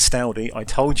Ernesto Gastaldi, I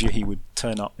told you he would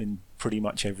turn up in pretty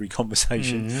much every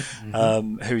conversation,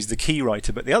 who's the key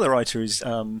writer, but the other writer is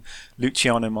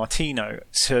Luciano Martino.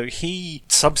 So he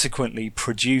subsequently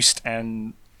produced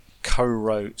and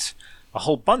co-wrote a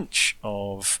whole bunch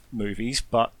of movies,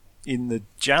 but in the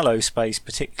giallo space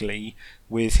particularly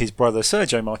with his brother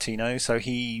Sergio Martino. So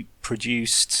he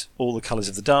produced All the Colours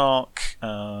of the Dark,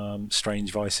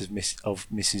 Strange Vice of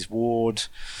Mrs. Ward,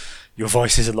 Your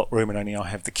Voice is a Locked Room and Only I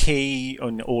Have the Key,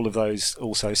 and all of those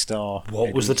also star...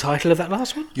 What was the title of that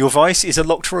last one? Your Voice is a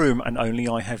Locked Room and Only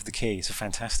I Have the Key. It's a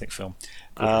fantastic film.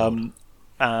 And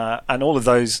all of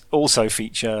those also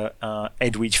feature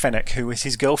Edwidge Fenwick, who is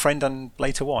his girlfriend and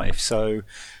later wife. So,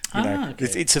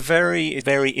 it's a very,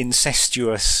 very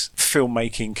incestuous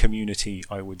filmmaking community,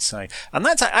 I would say. And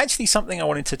that's actually something I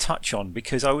wanted to touch on,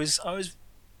 because I was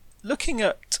looking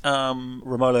at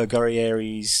Romolo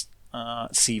Guerrieri's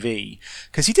CV,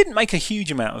 because he didn't make a huge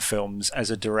amount of films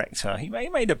as a director. He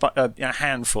made a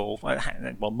handful,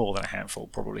 well, more than a handful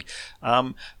probably,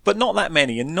 but not that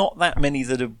many, and not that many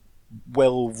that are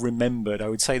well remembered. I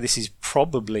would say this is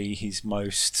probably his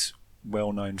most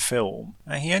well-known film.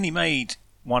 He only made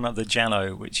one other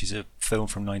giallo, which is a film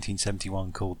from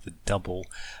 1971 called The Double,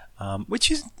 which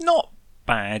is not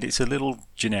bad. It's a little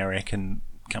generic, and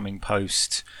coming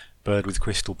post Bird with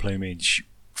Crystal Plumage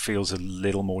feels a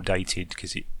little more dated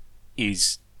because it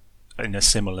is in a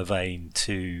similar vein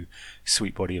to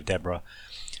Sweet Body of Deborah.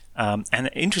 And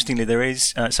interestingly, there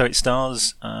is so it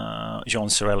stars Jean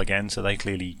Sorel again, so they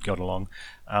clearly got along.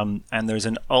 And there's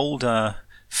an older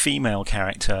female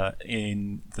character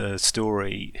in the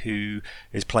story who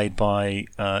is played by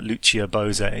Lucia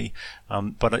Bose.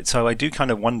 So I do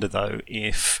kind of wonder, though,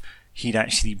 if he'd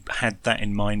actually had that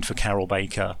in mind for Carol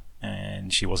Baker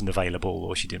and she wasn't available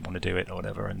or she didn't want to do it or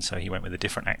whatever, and so he went with a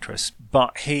different actress.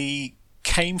 But he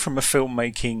came from a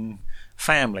filmmaking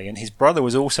family, and his brother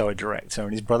was also a director,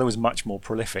 and his brother was much more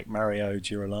prolific, Mario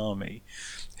Girolami,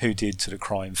 who did sort of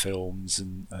crime films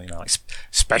and like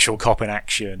Special Cop in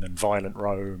Action and Violent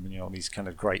Rome, and these kind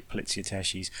of great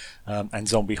poliziotti's, and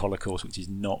Zombie Holocaust, which is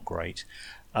not great.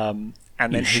 And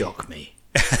then shock me.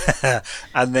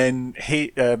 And then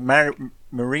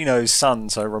Marino's son,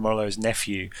 so Romolo's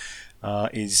nephew,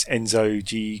 is Enzo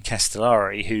G.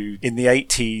 Castellari, who in the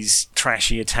 80s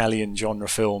trashy Italian genre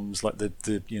films like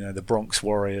the Bronx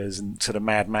Warriors and sort of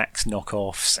Mad Max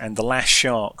knockoffs, and The Last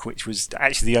Shark, which was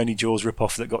actually the only Jaws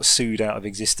ripoff that got sued out of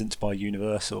existence by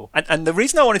Universal. And the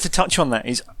reason I wanted to touch on that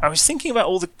is I was thinking about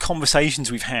all the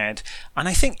conversations we've had, and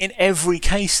I think in every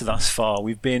case thus far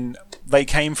they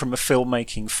came from a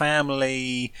filmmaking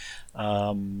family.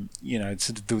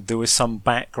 There was some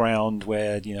background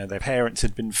where their parents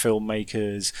had been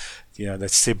filmmakers, their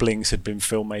siblings had been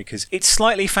filmmakers. It's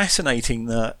slightly fascinating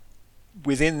that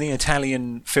within the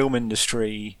Italian film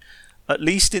industry, at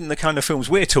least in the kind of films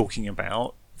we're talking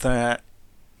about, that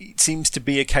it seems to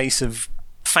be a case of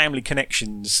family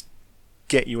connections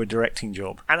get you a directing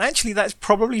job. And actually that's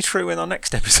probably true in our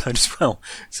next episode as well.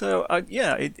 So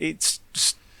it's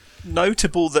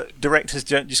notable that directors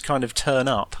don't just kind of turn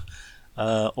up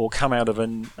or come out of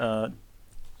an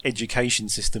education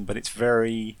system, but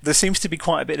there seems to be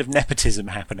quite a bit of nepotism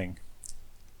happening.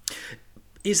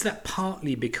 Is that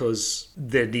partly because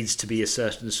there needs to be a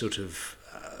certain sort of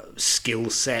skill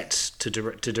set to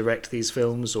direct these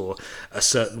films, or a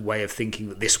certain way of thinking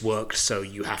that this worked, so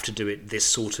you have to do it this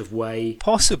sort of way?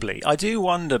 Possibly. I do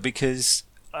wonder, because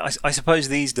I suppose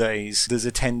these days there's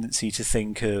a tendency to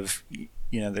think of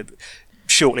that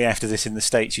shortly after this in the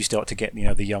States you start to get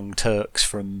the young Turks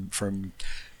from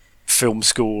film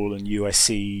school and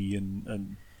USC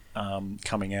and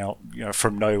coming out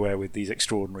from nowhere with these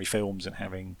extraordinary films and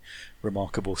having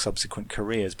remarkable subsequent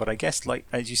careers. But I guess, like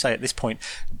as you say, at this point,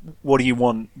 what do you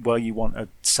want? Well, you want a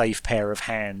safe pair of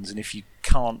hands, and if you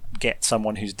can't get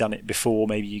someone who's done it before,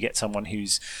 maybe you get someone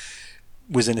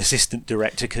was an assistant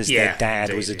director because their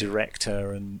dad was a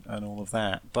director and all of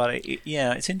that. But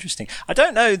it's interesting. I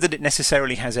don't know that it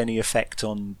necessarily has any effect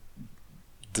on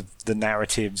the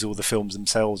narratives or the films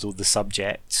themselves or the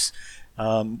subjects.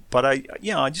 But I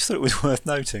just thought it was worth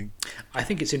noting. I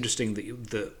think it's interesting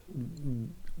that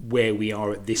where we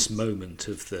are at this moment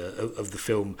of the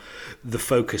film, the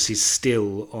focus is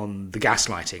still on the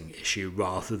gaslighting issue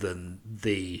rather than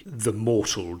the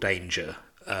mortal danger.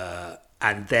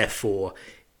 And therefore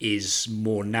is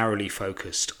more narrowly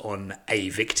focused on a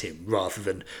victim rather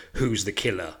than who's the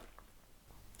killer.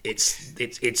 It's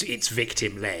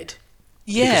victim led.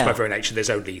 Yeah. Because by very nature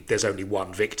there's only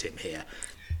one victim here.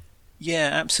 Yeah,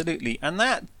 absolutely. And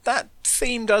that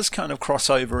theme does kind of cross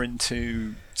over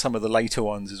into some of the later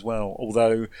ones as well.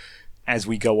 Although as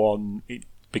we go on it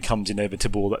becomes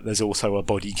inevitable that there's also a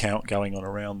body count going on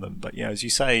around them. But as you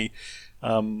say,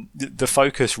 the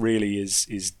focus really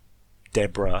is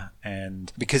Deborah,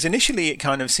 and because initially it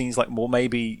kind of seems like, well,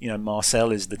 maybe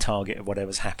Marcel is the target of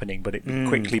whatever's happening, but it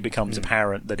quickly becomes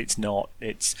apparent that it's not.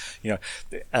 It's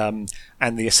and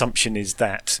the assumption is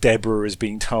that Deborah is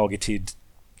being targeted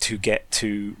to get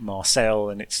to Marcel,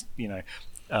 and it's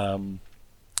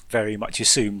very much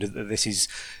assumed that this is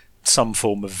some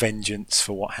form of vengeance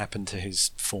for what happened to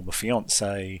his former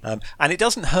fiancée. And it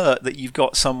doesn't hurt that you've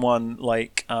got someone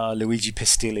like Luigi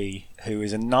Pistilli, who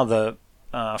is another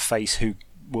face who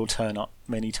will turn up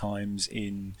many times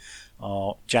in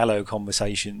our Giallo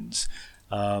conversations,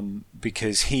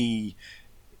 because he's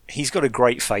got a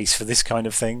great face for this kind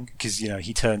of thing, because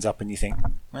he turns up and you think,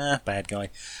 bad guy,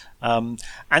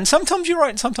 and sometimes you're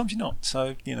right and sometimes you're not.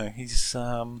 So he's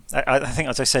I think,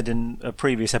 as I said in a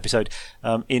previous episode,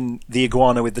 in The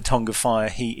Iguana with the Tongue of Fire,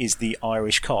 he is the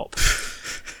Irish cop.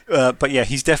 But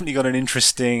he's definitely got an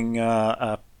interesting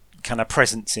kind of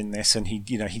presence in this, and he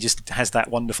just has that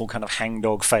wonderful kind of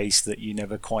hangdog face that you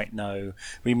never quite know.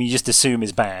 I mean, you just assume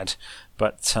is bad,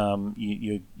 but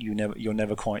you're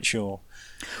never quite sure.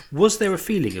 Was there a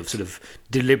feeling of sort of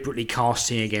deliberately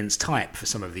casting against type for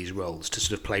some of these roles to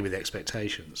sort of play with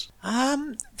expectations?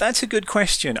 That's a good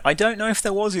question. I don't know if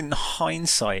there was in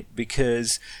hindsight,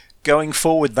 because going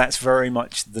forward, that's very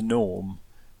much the norm.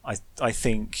 I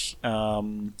think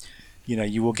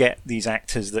you will get these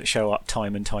actors that show up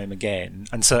time and time again,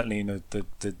 and certainly in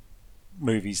the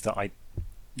movies that I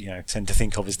tend to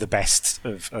think of as the best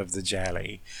of the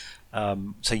Gialli.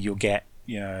 So you'll get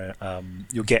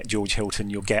George Hilton,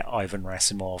 you'll get Ivan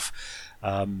Rassimov,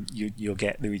 you'll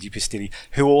get Luigi Pistilli,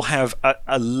 who all have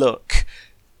a look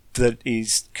that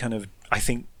is kind of, I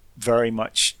think, very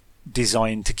much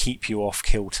designed to keep you off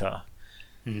kilter.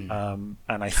 And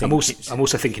I think I'm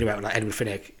also thinking about like Edward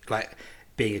Fenech, like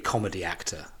being a comedy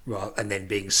actor, right, and then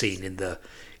being seen in the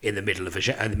middle of a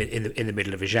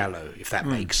giallo. If that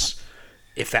makes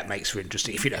for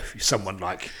interesting. If someone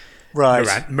like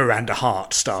Miranda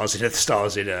Hart stars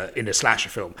in a slasher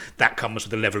film, that comes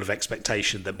with a level of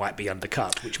expectation that might be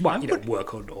undercut, which might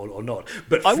work or not.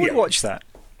 But I would watch that.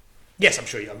 Yes, I'm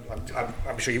sure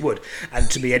you would.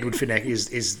 And to me, Edward Fenech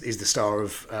is the star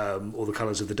of All the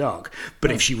Colours of the Dark.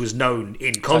 But if she was known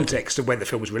in context of when the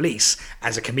film was released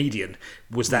as a comedian,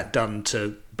 was that done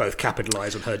to both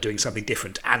capitalise on her doing something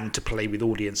different and to play with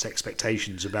audience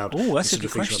expectations about the sort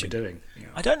of things she'll be doing? Yeah.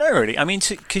 I don't know really. I mean,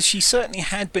 because she certainly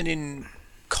had been in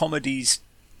comedies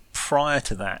prior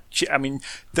to that.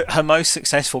 Her most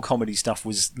successful comedy stuff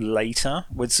was later.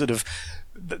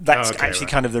 That's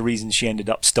kind of the reason she ended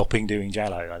up stopping doing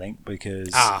Giallo, I think,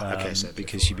 because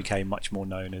she became much more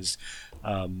known as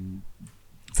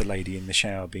the lady in the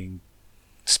shower being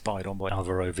spied on by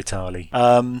Alvaro Vitali.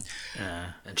 And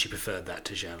she preferred that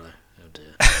to Giallo. Oh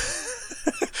dear.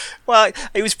 Well,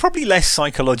 it was probably less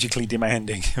psychologically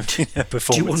demanding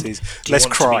performances, less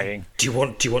crying. Do you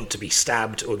want to be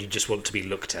stabbed, or do you just want to be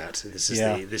looked at? This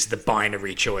is the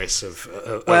binary choice of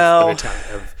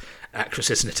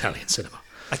actresses in Italian cinema.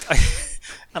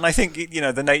 I think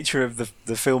the nature of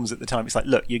the films at the time, it's like,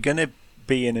 look, you're going to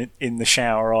be in the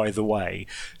shower either way,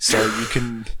 so you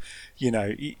can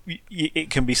it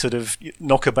can be sort of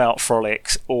knockabout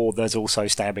frolics, or there's also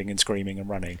stabbing and screaming and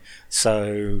running,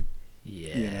 so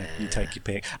you take your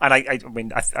pick. And I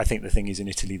think the thing is, in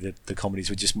Italy the comedies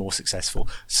were just more successful,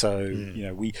 so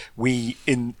we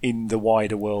in the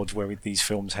wider world where these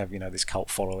films have this cult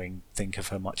following, think of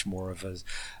her much more of as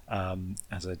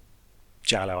a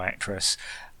Giallo actress,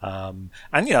 and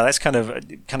that's kind of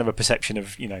a perception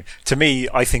of, to me,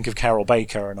 I think of Carol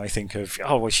Baker and I think of,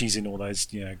 she's in all those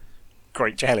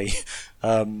great Gialli,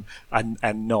 and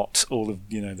not all of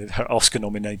her Oscar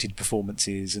nominated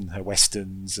performances and her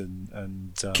westerns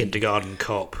and Kindergarten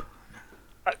Cop.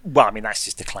 Well, I mean, that's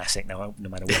just a classic no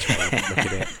matter which way you look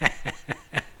at it.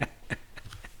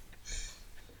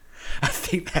 I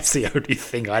think that's the only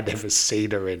thing I'd ever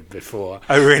seen her in before.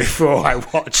 Oh, really? Before I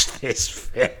watched this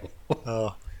film.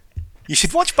 Oh. You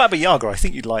should watch Baba Yaga. I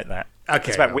think you'd like that. Okay.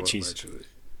 It's about witches.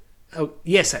 Oh,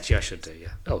 yes, actually, I should do, yeah.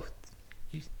 Oh,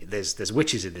 there's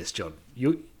witches in this, John.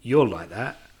 You'll like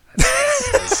that.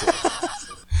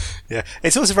 Yeah,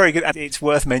 it's also very good. It's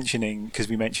worth mentioning,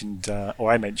 because I mentioned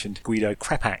Guido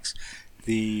Crepax,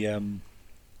 the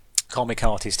comic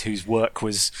artist whose work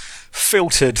was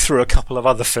filtered through a couple of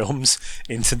other films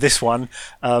into this one,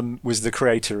 was the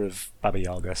creator of Baba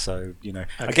Yaga. So,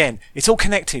 again, it's all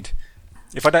connected.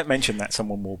 If I don't mention that,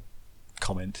 someone will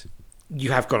comment.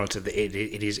 You have gone on to it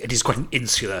is quite an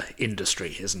insular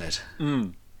industry, isn't it?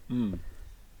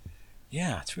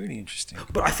 Yeah, it's really interesting.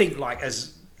 But I think, like,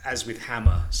 as with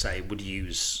Hammer, say, would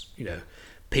use,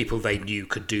 people they knew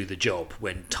could do the job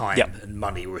when time and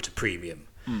money were at a premium.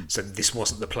 So this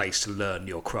wasn't the place to learn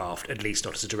your craft, at least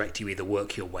not as a director. You either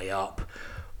work your way up,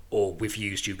 or we've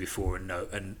used you before and know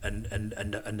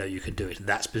you can do it. And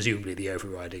that's presumably the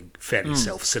overriding, fairly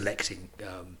self-selecting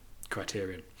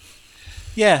criterion.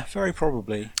 Yeah, very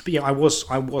probably. But yeah, I was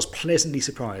pleasantly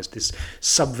surprised. This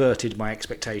subverted my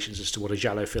expectations as to what a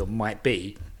Giallo film might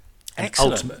be, and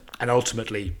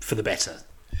ultimately for the better.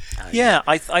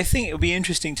 I think it'll be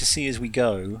interesting to see as we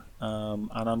go, and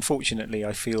unfortunately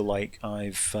I feel like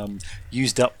I've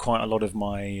used up quite a lot of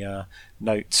my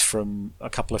notes from a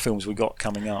couple of films we got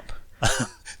coming up,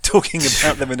 talking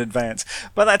about them in advance,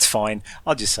 but that's fine,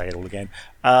 I'll just say it all again.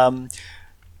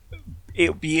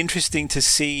 It'll be interesting to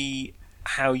see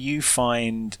how you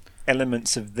find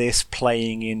elements of this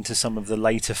playing into some of the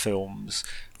later films,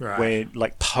 where,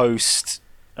 like, post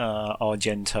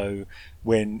Argento,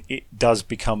 when it does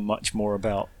become much more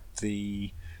about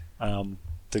the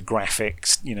the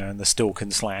graphics, and the stalk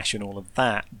and slash and all of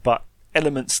that, but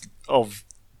elements of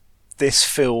this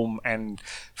film and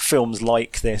films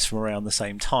like this from around the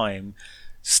same time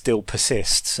still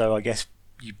persist. So I guess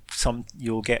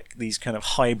you'll get these kind of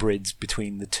hybrids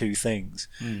between the two things,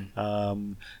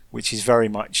 which is very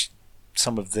much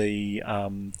some of the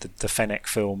Fenech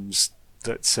films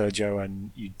that Sergio and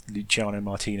Luciano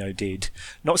Martino did.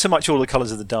 Not so much All the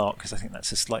Colours of the Dark, because I think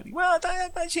that's a slightly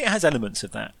actually it has elements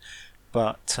of that,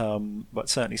 but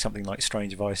certainly something like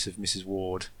Strange Vice of Mrs.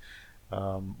 Ward,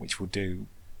 which will do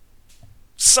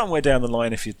somewhere down the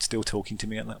line if you're still talking to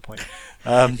me at that point.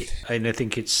 And I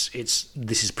think this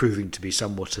is proving to be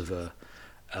somewhat of a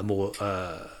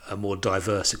more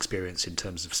diverse experience in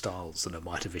terms of styles than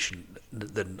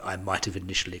I might have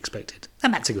initially expected,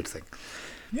 and that's a good thing.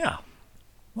 Yeah,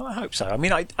 well, I hope so. I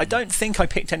mean, I don't think I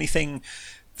picked anything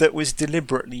that was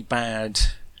deliberately bad.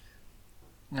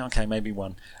 Okay, maybe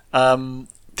one.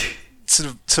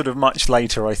 Sort of much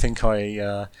later, I think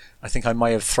I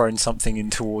may have thrown something in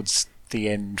towards the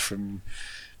end from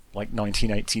like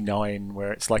 1989,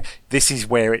 where it's like, this is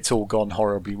where it's all gone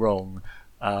horribly wrong.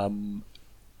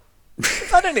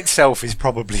 That in itself is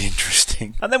probably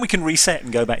interesting, and then we can reset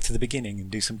and go back to the beginning and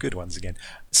do some good ones again.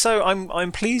 So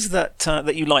I'm pleased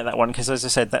that you like that one, because as I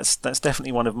said, that's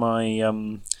definitely one of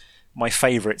my my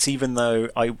favourites. Even though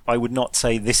I would not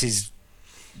say this is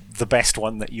the best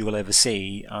one that you will ever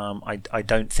see. I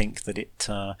don't think that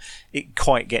it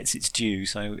quite gets its due.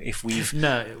 So if we've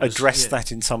addressed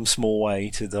that in some small way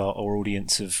to our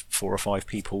audience of 4 or 5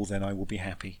 people, then I will be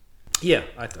happy. Yeah,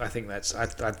 I think that's I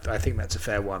think that's a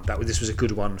fair one. This was a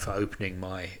good one for opening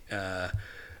my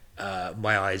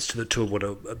my eyes to what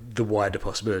the wider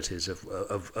possibilities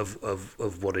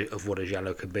of what a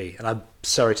giallo can be. And I'm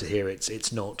sorry to hear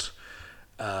it's not.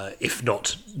 If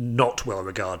not well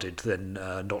regarded, then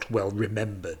not well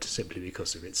remembered, simply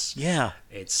because of its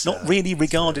not really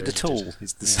regarded at all.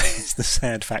 Is the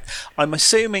sad fact. I'm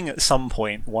assuming at some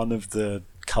point one of the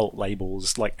cult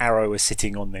labels like Arrow are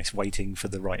sitting on this, waiting for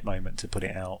the right moment to put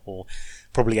it out, or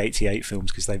probably 88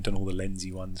 Films, because they've done all the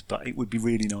Lenzi ones. But it would be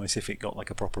really nice if it got like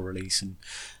a proper release and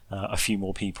a few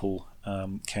more people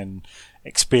can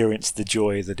experience the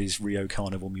joy that is Rio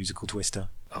Carnival Musical Twister.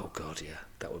 Oh God, yeah,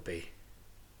 that would be.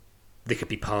 There could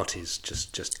be parties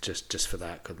just for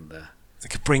that, couldn't there? They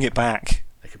could bring it back.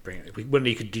 They could bring it. Well,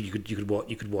 you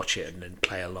could watch it and then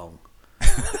play along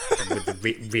with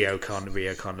the Rio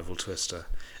Carnival Twister,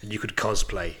 and you could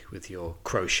cosplay with your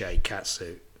crochet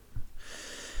catsuit.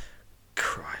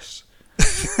 Christ.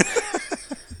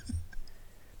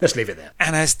 Let's leave it there.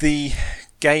 And as the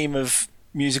game of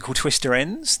Musical Twister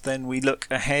ends, then we look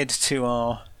ahead to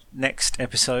our next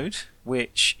episode,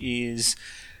 which is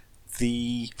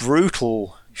the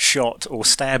brutal shot or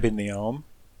stab in the arm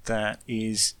that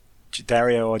is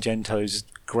Dario Argento's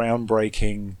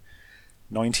groundbreaking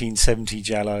 1970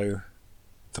 giallo,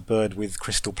 The Bird with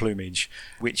Crystal Plumage,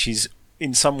 which is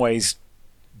in some ways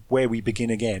where we begin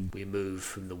again. We move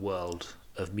from the world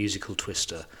of Musical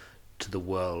Twister to the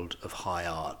world of high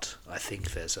art. I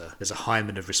think there's a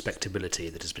hymen of respectability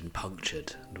that has been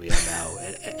punctured, and we are now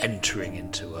entering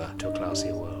into a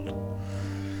classier world.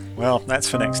 Well, that's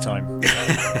for next time.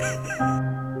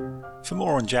 For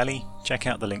more on Jali, check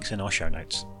out the links in our show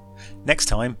notes. Next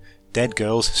time, dead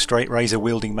girls, straight razor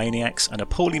wielding maniacs, and a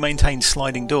poorly maintained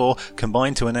sliding door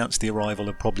combine to announce the arrival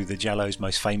of probably the giallo's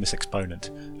most famous exponent,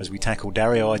 as we tackle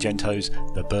Dario Argento's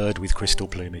The Bird with Crystal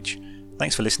Plumage.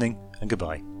 Thanks for listening, and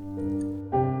goodbye.